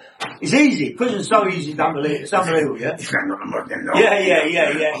easy. It's easy. Prison's so easy, it's unbelievable, yeah? Yeah,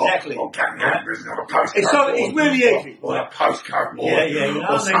 exactly. It's really easy. Or a postcode. You know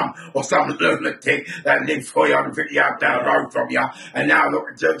what I mean? Or some lunatic that lives 450 yards down the road from you, and now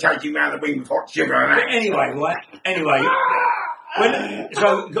look to take you round the wing with hot sugar and that. Anyway,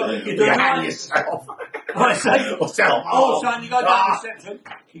 you do it yourself. What I say? Or self. Son, you go down reception.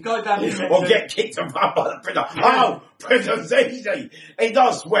 You go down reception. Or get kicked and run by the prisoner. Oh, prison's easy. He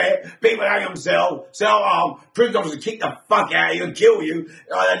does swear. People hang themselves, self-harm. Prison officers kick the fuck out of you and kill you.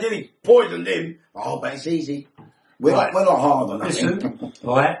 They nearly poisoned him. Oh, but it's easy. We're not hard on that. Listen,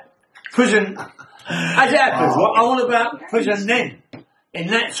 right? Prison, as it happens, what I want about prison then, in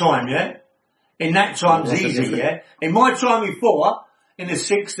that time, yeah? In that time's easy, yeah? In my time before, in the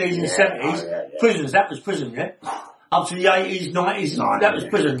 60s and 70s, prisons, that was prison, yeah? Up to the 80s, 90s, that was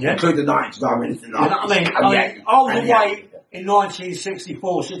prison, yeah? Include the 90s, I mean. You know what I mean? I was away in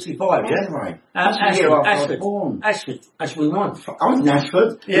 1964, 65, yeah? Right. Ashford, won. I was in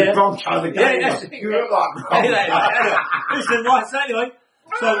Ashford. Yeah. Bronco, the game. You look like Bronco. Listen, right, so anyway,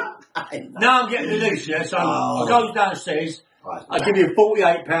 now I'm getting released, yeah? So I go downstairs. I give you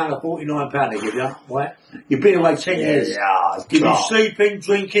 £48 or £49 I give you, right? You've been away 10 years. Yeah, give you sleeping,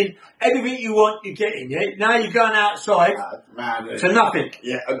 drinking, everything you want, you're getting, yeah? Now you're going outside to nothing.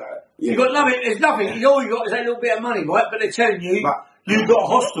 Yeah. You've got nothing, there's nothing. All you got is that little bit of money, right? But they're telling you, you've got a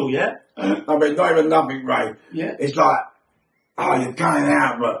hostel, yeah? I mean, not even nothing, Ray. Yeah. It's like, you're going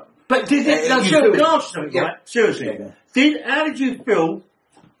out, But can I ask you, right? Seriously. How did you feel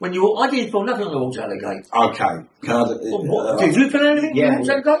when I didn't feel nothing on the walls out of the gate. Okay. Did you feel anything on the walls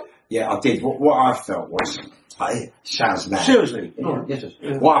out of the gate? Yeah, I did. What I felt was, it sounds mad. Seriously? Yes.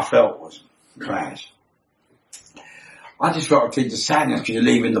 What I felt was, clash. I just felt a kid of sadness because you're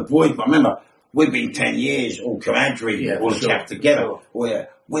leaving the boys. But remember, we've been 10 years, all camaraderie, all kept together.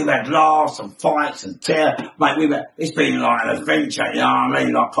 We've had laughs and fights and tear. Mate, it's been like an adventure, you know what I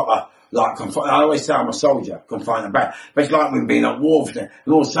mean? Like proper, I always say I'm a soldier, confined and back. But it's like we've been at war for them.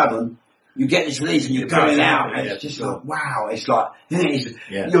 And all of a sudden, you get this release and you're going out, and it's just like, wow, it's like,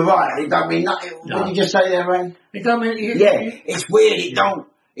 you're right, it don't mean nothing. What did you just say there, Ray? It don't mean, it's weird, you don't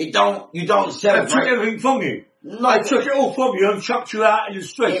celebrate. They took everything from you. No, they took it all from you and chucked you out in the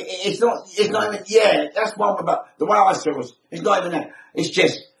street. It's not even, that's one about, the way I saw it was, it's not even that. It's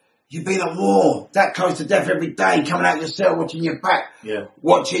just, you've been at war, that close to death every day, coming out of your cell, watching your back,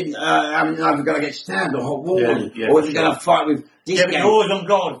 watching, having either going to get stabbed or hot water, or if you're going to fight with this guy. You're always on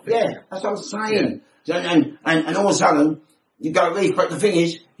guard. Yeah, that's what I'm saying. And all of a sudden, you go release, but the thing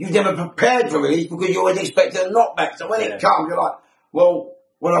is, you've never prepared for release because you always expected a knockback. So when it comes, you're like, well,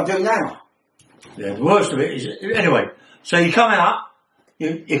 what do I do now? Yeah, the worst of it is, anyway, so you come out,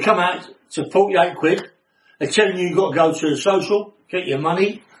 you come out to 48 quid, they're telling you you've got to go to the social, get your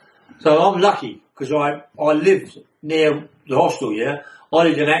money. So I'm lucky, because I lived near the hostel, I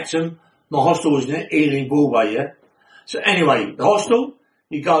lived in Acton, my hostel was in Ealing Broadway, So anyway, the hostel,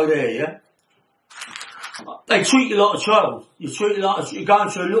 you go there, They treat you like a child. You go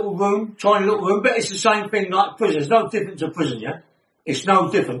into a little room, tiny little room, but it's the same thing like prison. It's no different to prison, It's no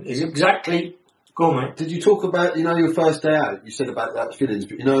different. It's exactly... Go on, mate. Did you talk about, your first day out? You said about that feelings,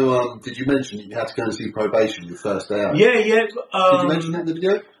 but did you mention that you had to go and see probation your first day out? Yeah. Did you mention that in the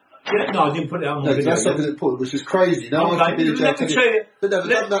video? Yeah, no, I didn't put it on the video. That's something important, which is crazy. No, I could be in jail. Let me tell you. But no, it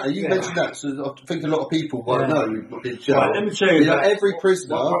doesn't matter. You mentioned that, so I think a lot of people won't know you've been in jail. Right, let me tell you. Every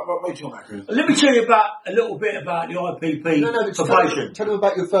prisoner... Let me tell you a little bit about the IPP probation. Tell them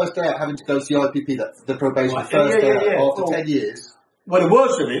about your first day out having to go to the IPP, the probation first day out after 10 years. Well, the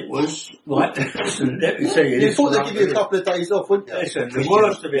worst of it was, listen, let me tell you. You thought they'd give you a couple of days off, wouldn't you? Listen, the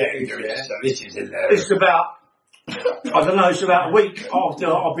worst of it is, this is in there. It's about, it's about a week after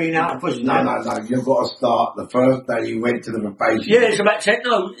I've been out of prison. No, you've got to start the first day you went to the probation. Yeah, it's about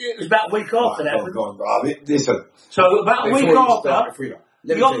it was about a week after that. Listen. So about a week after,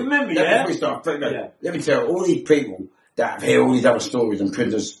 you got to remember, Before we start, let me tell you, all these people that hear all these other stories and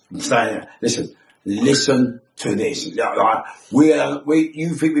prisoners saying, listen to this. You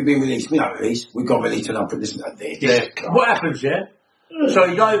think we've been released? We not released. We got released and I put this. What happens, So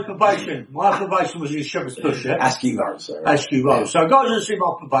he goes probation. My probation was in Shepherd's Bush, yeah? Askew Road, sir. Askew Road. So I go and see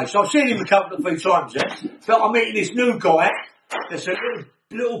my probation. I've seen him a couple of 3 times, yeah? But I'm meeting this new guy that's a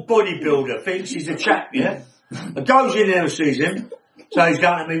little bodybuilder, thinks he's a chap, yeah? I goes in there and sees him. So he's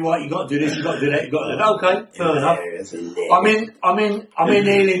going to me, right, you got to do this, you got to do that, you got to do that. Okay, fair enough. I'm in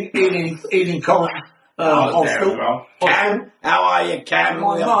Ealing Common, hospital. Cam, how are you, Cam?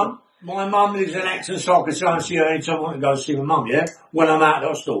 My mum lives in Acton, so I can go and see her anytime I want to go see my mum, yeah? When I'm out of the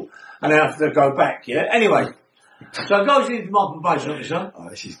hospital. And I have to go back, yeah? Anyway. So I goes into my probation officer. Oh,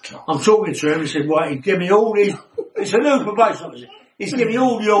 this is class. I'm talking to him, he said, right, he give me all these, it's a new probation officer. He's giving me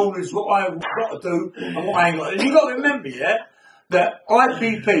all the orders, what I've got to do, and what I ain't got to do. And you've got to remember, yeah? That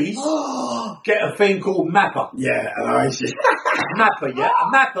IPPs get a thing called MAPA. Yeah, and I just... MAPA, yeah? A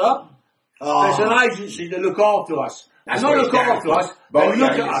MAPA, there's an agency that look after us. They not look after us, they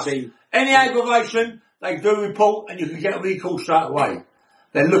look at us. Any aggravation, they do report and you can get a recall straight away.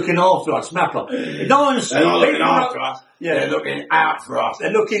 They're looking after us, MAPA. They're not looking after us, they're looking out for us.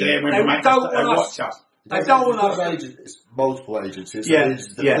 They're looking, they don't want us. They don't want us. It's multiple agencies. Yeah,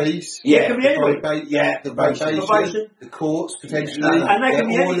 the police. Yeah, it can be anybody. The probation, the courts, potentially. And they can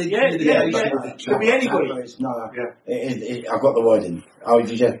be anybody. It can be anybody. No, I've got the wording. Oh,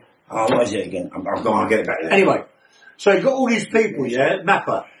 did you? Oh, what is it again? I've got to get it back there. Anyway, so you've got all these people, yeah,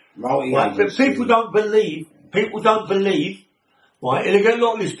 MAPA. Right, but people don't believe, right, and you get a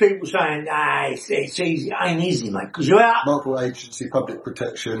lot of these people saying, it's easy, it ain't easy, mate, because you're out. Multiple agency, public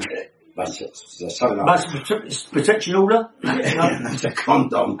protection. That's it. That's protection order? That's a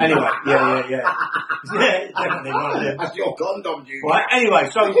condom. Anyway, yeah. Yeah, definitely one of them. That's your condom, dude. Right, anyway,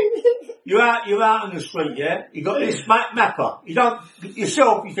 so you're out on the street, yeah? You got this MAPA. You don't,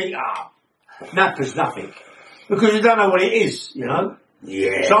 yourself, you think, MAPA's nothing. Because you don't know what it is, you know?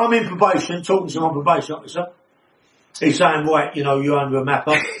 Yeah. So I'm in probation, talking to my probation officer. He's saying, right, you know, you're under a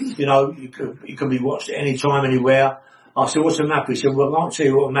MAPA. You know, you can be watched at any time, anywhere. I said, what's a MAPA? He said, well, I can't tell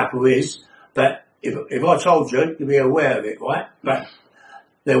you what a MAPA is, but if I told you, you'd be aware of it, right? But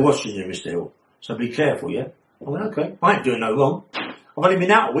they're watching you, Mr. Hill. So be careful, yeah? I went, okay. I ain't doing no wrong. I've only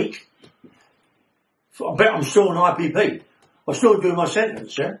been out a week. I bet I'm still on IPP. I'm still doing my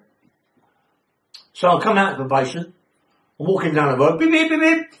sentence, yeah? So I come out of probation. I'm walking down the road. Beep, beep, beep,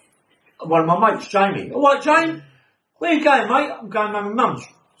 beep. One of my mates, Jamie. All right, Jane? Where you going, mate? I'm going round my mum's.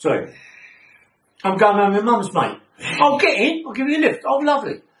 Sorry. I'm going round my mum's, mate. I'll get in. I'll give you a lift. Oh,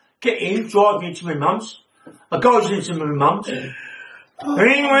 lovely. Get in. Drive me to my mum's. I goes into my mum's. Ring,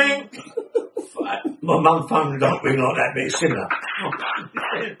 ring. My mum phone don't ring like that, but it's similar.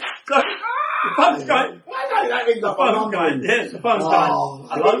 So, the phone's going. The phone's going. Yes, the phone's going.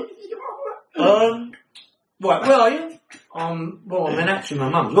 Hello? Right, where are you? Well, I'm in action, my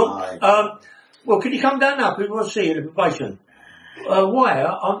mum's. Look, well, can you come down now? People want to see you in the probation. Why?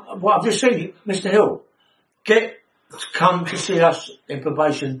 I've just seen you, Mr. Hill. Come to see us in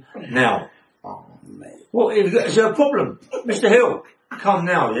probation now. Oh, mate. Well, is there a problem? Mr. Hill, come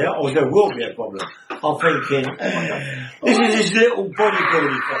now, yeah? Or there will be a problem. I'm thinking, oh my God. This is this little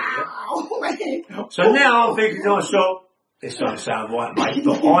bodybuilding fella, yeah? Oh, man. So now I'm thinking to myself, this doesn't sound right, mate,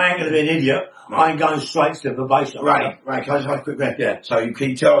 but I ain't going to be an idiot. I ain't going straight to the probation. Right, can I just have a quick breath? Yeah. So you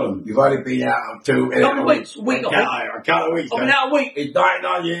can tell them, you've only been out a couple of weeks. A week. A couple of weeks. I've been out a week. He's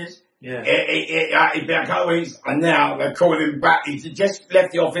 99 years. Yeah. He's been a couple of weeks, and now they're calling him back. He's just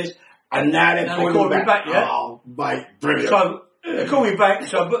left the office, and now they're calling him back. Yeah? Oh, mate, brilliant. So, they call me back,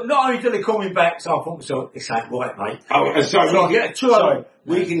 but not only did they call me back, so I thought myself, this ain't right, mate. Oh, so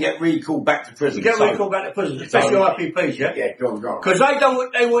we can get recalled back to prison. Recalled back to prison, especially IPPs, yeah? Yeah, go on. Because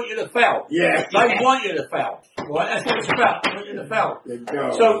they want you to fail. Yeah. They want you to fail. Right, that's what it's about. They want you to fail.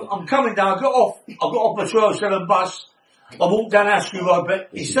 Yeah, so I'm coming down, I got off my 12-7 bus, I walked down Askew Road, but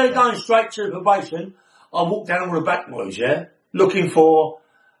instead of going straight to the probation, I walked down all the back roads, yeah? Looking for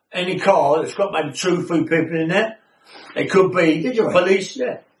any car that's got maybe 2-3 people in there. It could be police,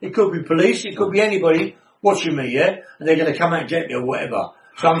 yeah. It could be police, it could be anybody watching me, yeah? And they're going to come out and get me or whatever.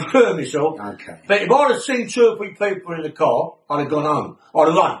 So I'm screwing myself. Okay. But if I'd have seen 2 or 3 people in the car, I'd have gone home. I'd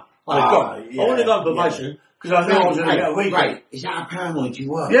have run. I'd have gone. Yeah, I wouldn't have gone probation because I knew I was going to get a week. Right. Is that a paranoid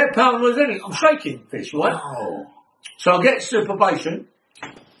you were? Yeah, paranoid, isn't it? I'm shaking, Fish, right? Oh. So I get to the probation.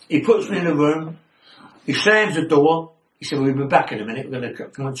 He puts me in the room. He slams the door. He said, we'll be back in a minute. We're going to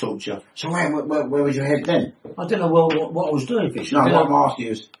come and talk to you. So where was your head then? I don't know what I was doing, Fish. No, what I'm asking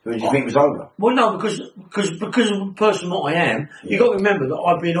you is, who did you think was over? Well, no, because of the person what I am, you've got to remember that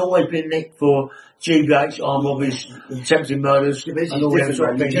I've always been nicked for GBH, armed robberies, attempted murders, and all that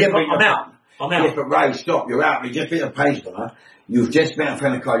sort of thing. Yeah, but I'm out. Yeah, but Ray, stop, you're out. You've just been a page runner. You've just been a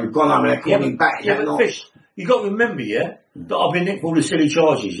friend of car. You've gone home and they're calling back. Yeah, but Fish, you got to remember, yeah, that I've been nicked for all the silly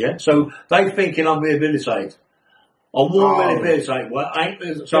charges, yeah. So they thinking I'm rehabilitated. I'm more rehabilitated. Well, I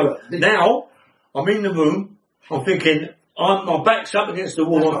ain't. So now I'm in the room. I'm thinking my back's up against the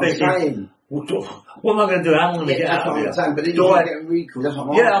wall. I'm thinking, what am I going to do? How am I going to get out of here? But then you're getting recalled. That's what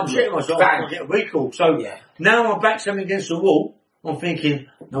I'm shitting myself. I'm going to get recalled. So now my back's up against the wall. I'm thinking,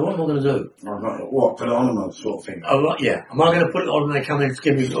 now what am I going to do? What? Put it on them sort of thing. Yeah. Am I going to put it on when they come in to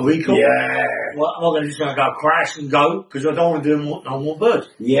give me a recall? Yeah. Well, am I going to just go crash and go? Because I don't want to do no more birds.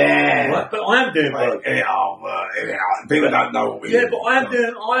 Yeah. Right? But I am doing birds. People don't know what we do. Yeah, but I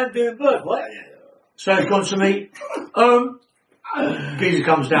am doing birds, right? Yeah. So he's gone to me. Geezer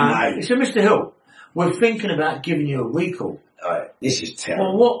comes down. He said, Mr. Hill, we're thinking about giving you a recall. This is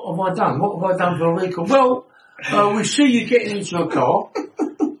terrible. Well, what have I done? What have I done for a recall? Well, we see you getting into a car,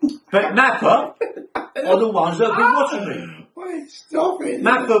 but Napper are the ones that have been watching me. Wait, stop it.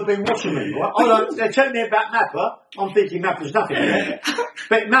 Napper have been watching me. Right? They're telling me about Napper. I'm thinking Napper's nothing.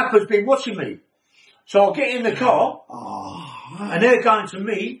 But Napper's been watching me. So I'll get in the car, and they're going to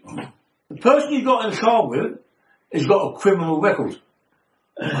me. The person you got in the car with has got a criminal record.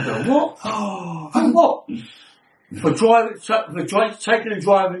 I go, what? For what? For taking and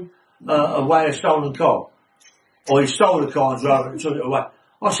driving away a stolen car. Or he stole the car and drove it and took it away.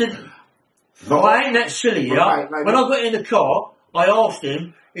 I said, I ain't that silly, yeah? When I got in the car, I asked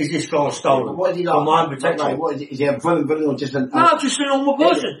him, is this car stolen? What is he like? For my own protection. What is he a villain or just an... No, just a normal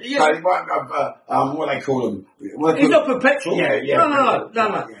person. Yeah. So he might have, what they call him? He's not perpetual. Yeah. No.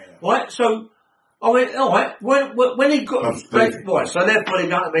 Yeah. Right, so I went, alright, when he got... Right, so therefore they're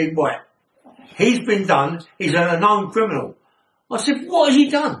going to me, right, he's been done, he's a known criminal. I said, what has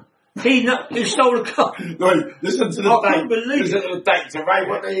he done? He stole a car. No, listen to the I date. couldn't believe Listen to the date. So, Ray,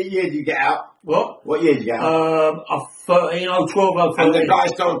 what year did you get out? What? What year did you get out? 13, 12, 13. And the guy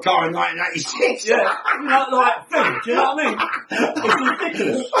stole a car in 1986. Yeah, like, thing, do you know what I mean? It's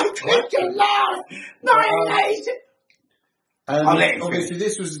ridiculous. I couldn't laugh. 1986. Obviously,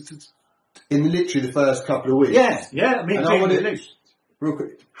 this was in literally the first couple of weeks. Yeah, I mean, released. Real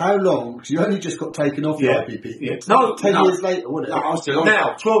quick, how long? Because you only just got taken off the IPP. Yeah. No, 10 years later, wasn't it? No, I was still on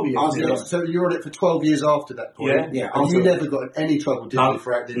now, 12 years. So you were on it for 12 years after that point. Yeah. And you never got in any trouble, did you,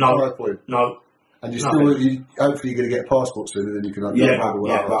 throughout the entire point? No. And you're still, hopefully you're going to get a passport soon, and then you can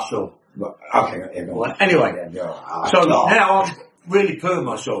Sure. But, okay, well, anyway, so now I'm really proving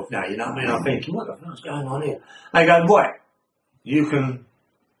myself now, you know what I mean? I'm thinking, what the fuck's going on here? They go, right, you can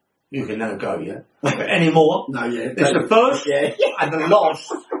now go, yeah? But anymore. No, yeah. It's the first and the last.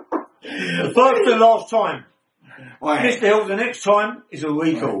 The first and last time. Mr. Hill, the next time is a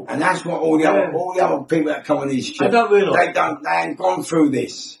recall. And that's what all the other people that come on these ships. I don't realise. They ain't gone through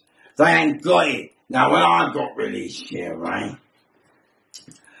this. They ain't got it. Now, when I got released here, right,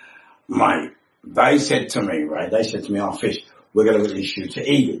 mate, they said to me, oh, Fish, we're going to release you to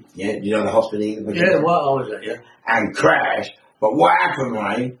Eden. Yeah, you know the hospital Eden? Yeah, what I was at, yeah. And Crash. But what happened,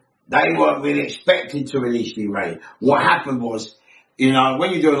 Ray, they weren't really expecting to release me, Ray. What happened was, you know,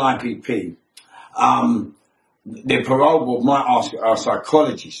 when you do an IPP, the parole board might ask our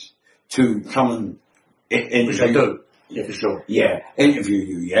psychologist to come and interview. Which they do. Yeah, for sure. Yeah, interview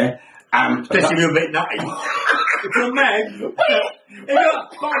you, yeah. Especially if you're a bit nutty. If you're mad, I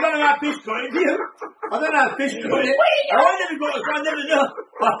don't know how Fish got it, do you? I don't know how Fish got it. I never got it, I never know.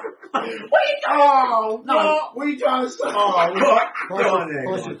 What are you trying to say? Go on there.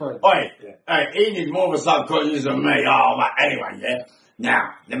 Hey, Ian is more of a psychologist than me. Anyway, yeah. Now,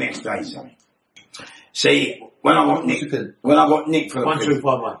 let me explain something. See, when I got nicked for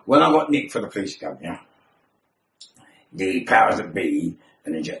the police gun, yeah, the powers that be,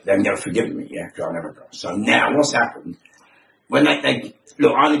 and they've never forgiven me, yeah, because I never got. So now, what's happened? When they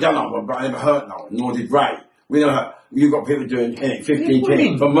look, I only done that one, but I never hurt no one, nor did Ray. We never hurt. You got people doing 15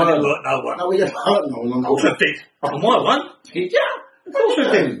 things for murder. No, we never hurt no one. Of course I did. On my one. Yeah, of course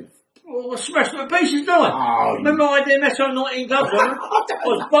I did. Well, I smashed them to pieces, didn't I? Remember I did mess on 19 gloves on him? I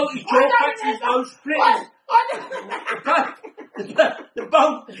was broke his jaw, cracked his nose, split the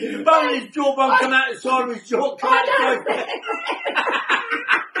bone in his jawbone come out the side of his jaw, come out the side.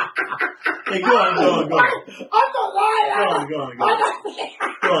 Hey, go on. I'm not lying.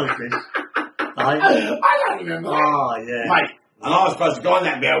 Go on, Chris. I don't remember. Oh, yeah. Mate, and I was supposed to go on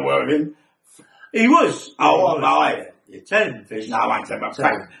that bit of work with him. He was. You're telling him, Fish. No, I won't tell him.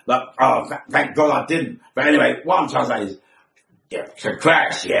 Thank God I didn't. But anyway, what I'm trying to say is, to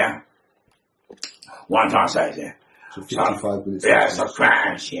Crash, yeah. What I'm trying to say is, yeah. So 55 minutes. Yeah, it's a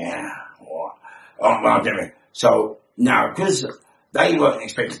Crash, yeah. So, now, because they weren't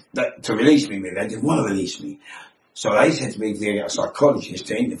expecting to release me, they didn't want to release me. So they said to me to get a psychologist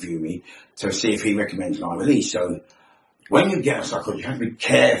to interview me to see if he recommends my release. So when you get a psychologist, you have to be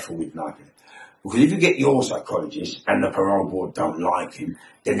careful with liking it. Because if you get your psychologist and the parole board don't like him,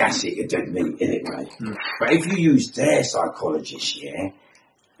 then that's it, you're dead meat, innit, mate? But if you use their psychologist,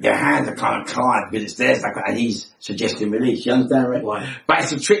 their hands are kind of tied, but it's their psychologist, and he's suggesting release. You understand, right? Right. But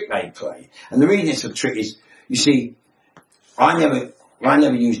it's a trick they play. And the reason it's a trick is, you see, I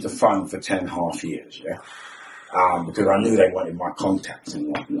never used the phone for 10.5 years, because I knew they wanted my contacts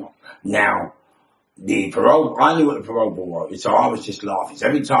and whatnot. Now, I knew what the parole board was, so I was just laughing. So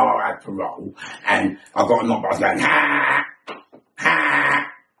every time I had parole, and I got a knock, I was going, ha,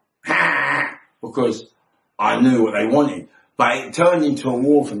 ha, ha, because I knew what they wanted. But it turned into a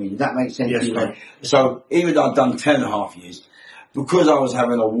war for me. Does that make sense? Yes, right. So even though I'd done 10.5 years, because I was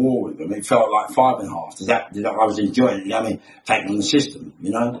having a war with them, it felt like 5.5. I was enjoying it, you know what I mean? Taking on the system,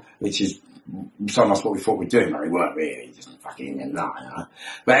 you know, which is so much what we thought we'd do, but we weren't really, just fucking in that, you know.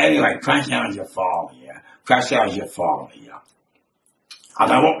 But anyway, crash out as your father, Crash out as your father, I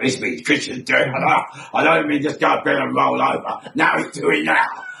don't know what this means, Christian's doing, I don't mean just go up there and roll over. Now he's doing that.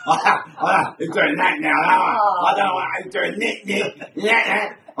 He's doing that now. I don't know what he's doing. Nick.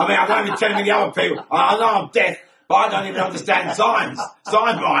 I mean, I don't even tell me the other people. I know I'm deaf, but I don't even understand sign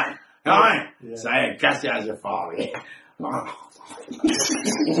writing. Right? Yeah. So, crash out as your father,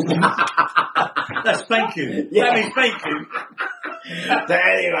 That's thank you. That means thank you. But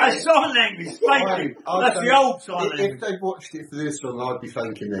anyway. That's sign language, thank you. That's the old sign language. If they watched it for this long, I'd be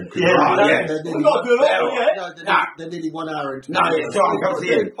thanking them. We're not good They're nearly 1 hour into no, it's all right, come to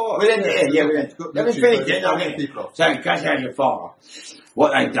the end. We're in the end, we're in. Let me finish it. So, crash out your father.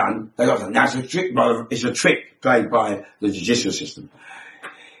 What they've done, now it's a trick, it's a trick played by the judicial system.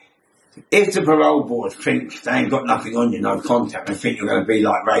 If the parole board think they ain't got nothing on you, no contact, and think you're going to be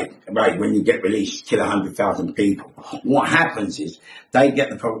like Ray when you get released, kill 100,000 people, what happens is they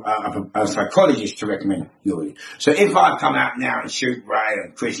get a psychologist to recommend you. So if I come out now and shoot Ray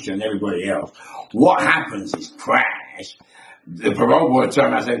and Christian and everybody else, what happens is crash. The parole board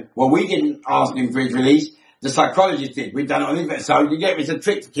turn around and say, well, we didn't ask him for his release. The psychologist did. We've done it on his. So you get it's a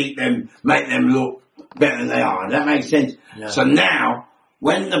trick to keep them, make them look better than they are. That makes sense. Yeah. So now,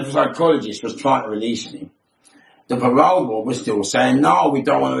 when the psychologist was trying to release me, the parole board was still saying, no, we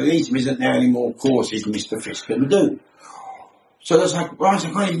don't want to release him. Isn't there any more courses Mr.Fish can do? So the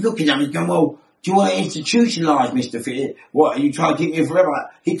psychologist looking at me going, well, do you want to institutionalise Mr.Fish? What, are you trying to keep me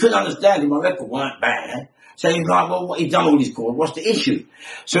forever? He couldn't understand it. My record weren't bad. So he's like, well, he's done all his course. What's the issue?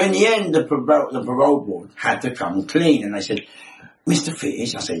 So in the end, the parole board had to come clean. And they said,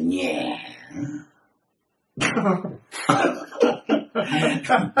 Mr.Fish? I said, yeah. Why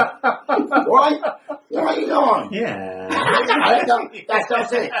are you going? Yeah.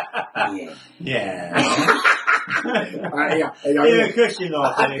 That's it. Yeah. He's a Christian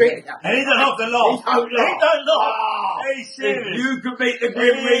laugh, and he doesn't have to laugh. He don't laugh. He's serious. If you could beat the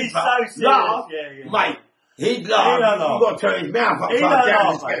Grim Reaper, so laugh, mate. He'd laugh. You've got to turn his mouth upside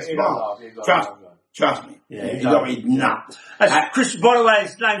down to get smart. Trust me. Yeah, he's got me nuts. Christian, by the way,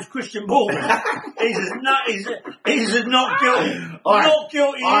 his name's Christian Baldwin. He's as not guilty. Not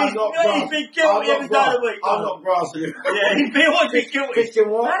guilty. He's been guilty every day of the week. I'm not grassing him. Yeah, he's been always been guilty. Christian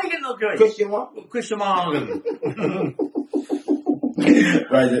what? How do you get not guilty? Christian what? Christian Marlon.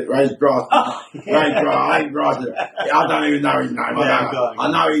 Ray's grass. I ain't grassing. I don't even know his name. I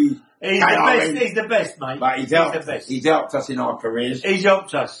know He's the best, mate. But he's helped us in our careers. He's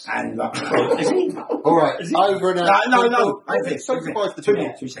helped us. And is he? All right, over and out. No. So surprised for 2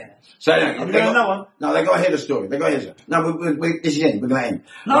 minutes. So another one. No, they got to hear the story. No, this is it. We're going to end.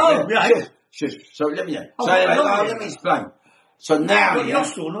 No, Shush. So let me know. Let me explain. So now,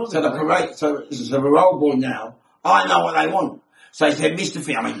 so the parole board now, I know what they want. So they said,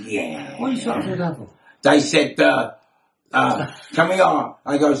 Mr.Fish. I mean, yeah. What are you talking about? They said, can we ask?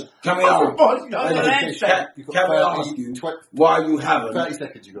 And he goes, can we ask? Can we ask you why you haven't? 30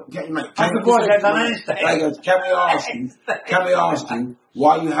 seconds you got. They goes, can we ask you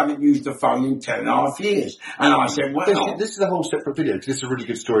why you haven't used the phone in 10.5 years? And I said, well, this is a whole separate video. This is a really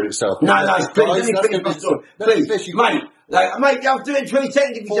good story in itself. No, please, let me finish my story. Please, mate, I was doing 20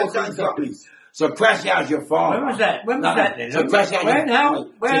 seconds if you said something, please. So crash out your father. When was that then? So crash out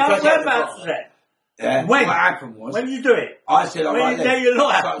whereabouts was that? Yeah. When? What happened was... When did you do it? I said, when you tell your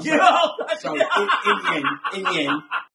life. So in the end,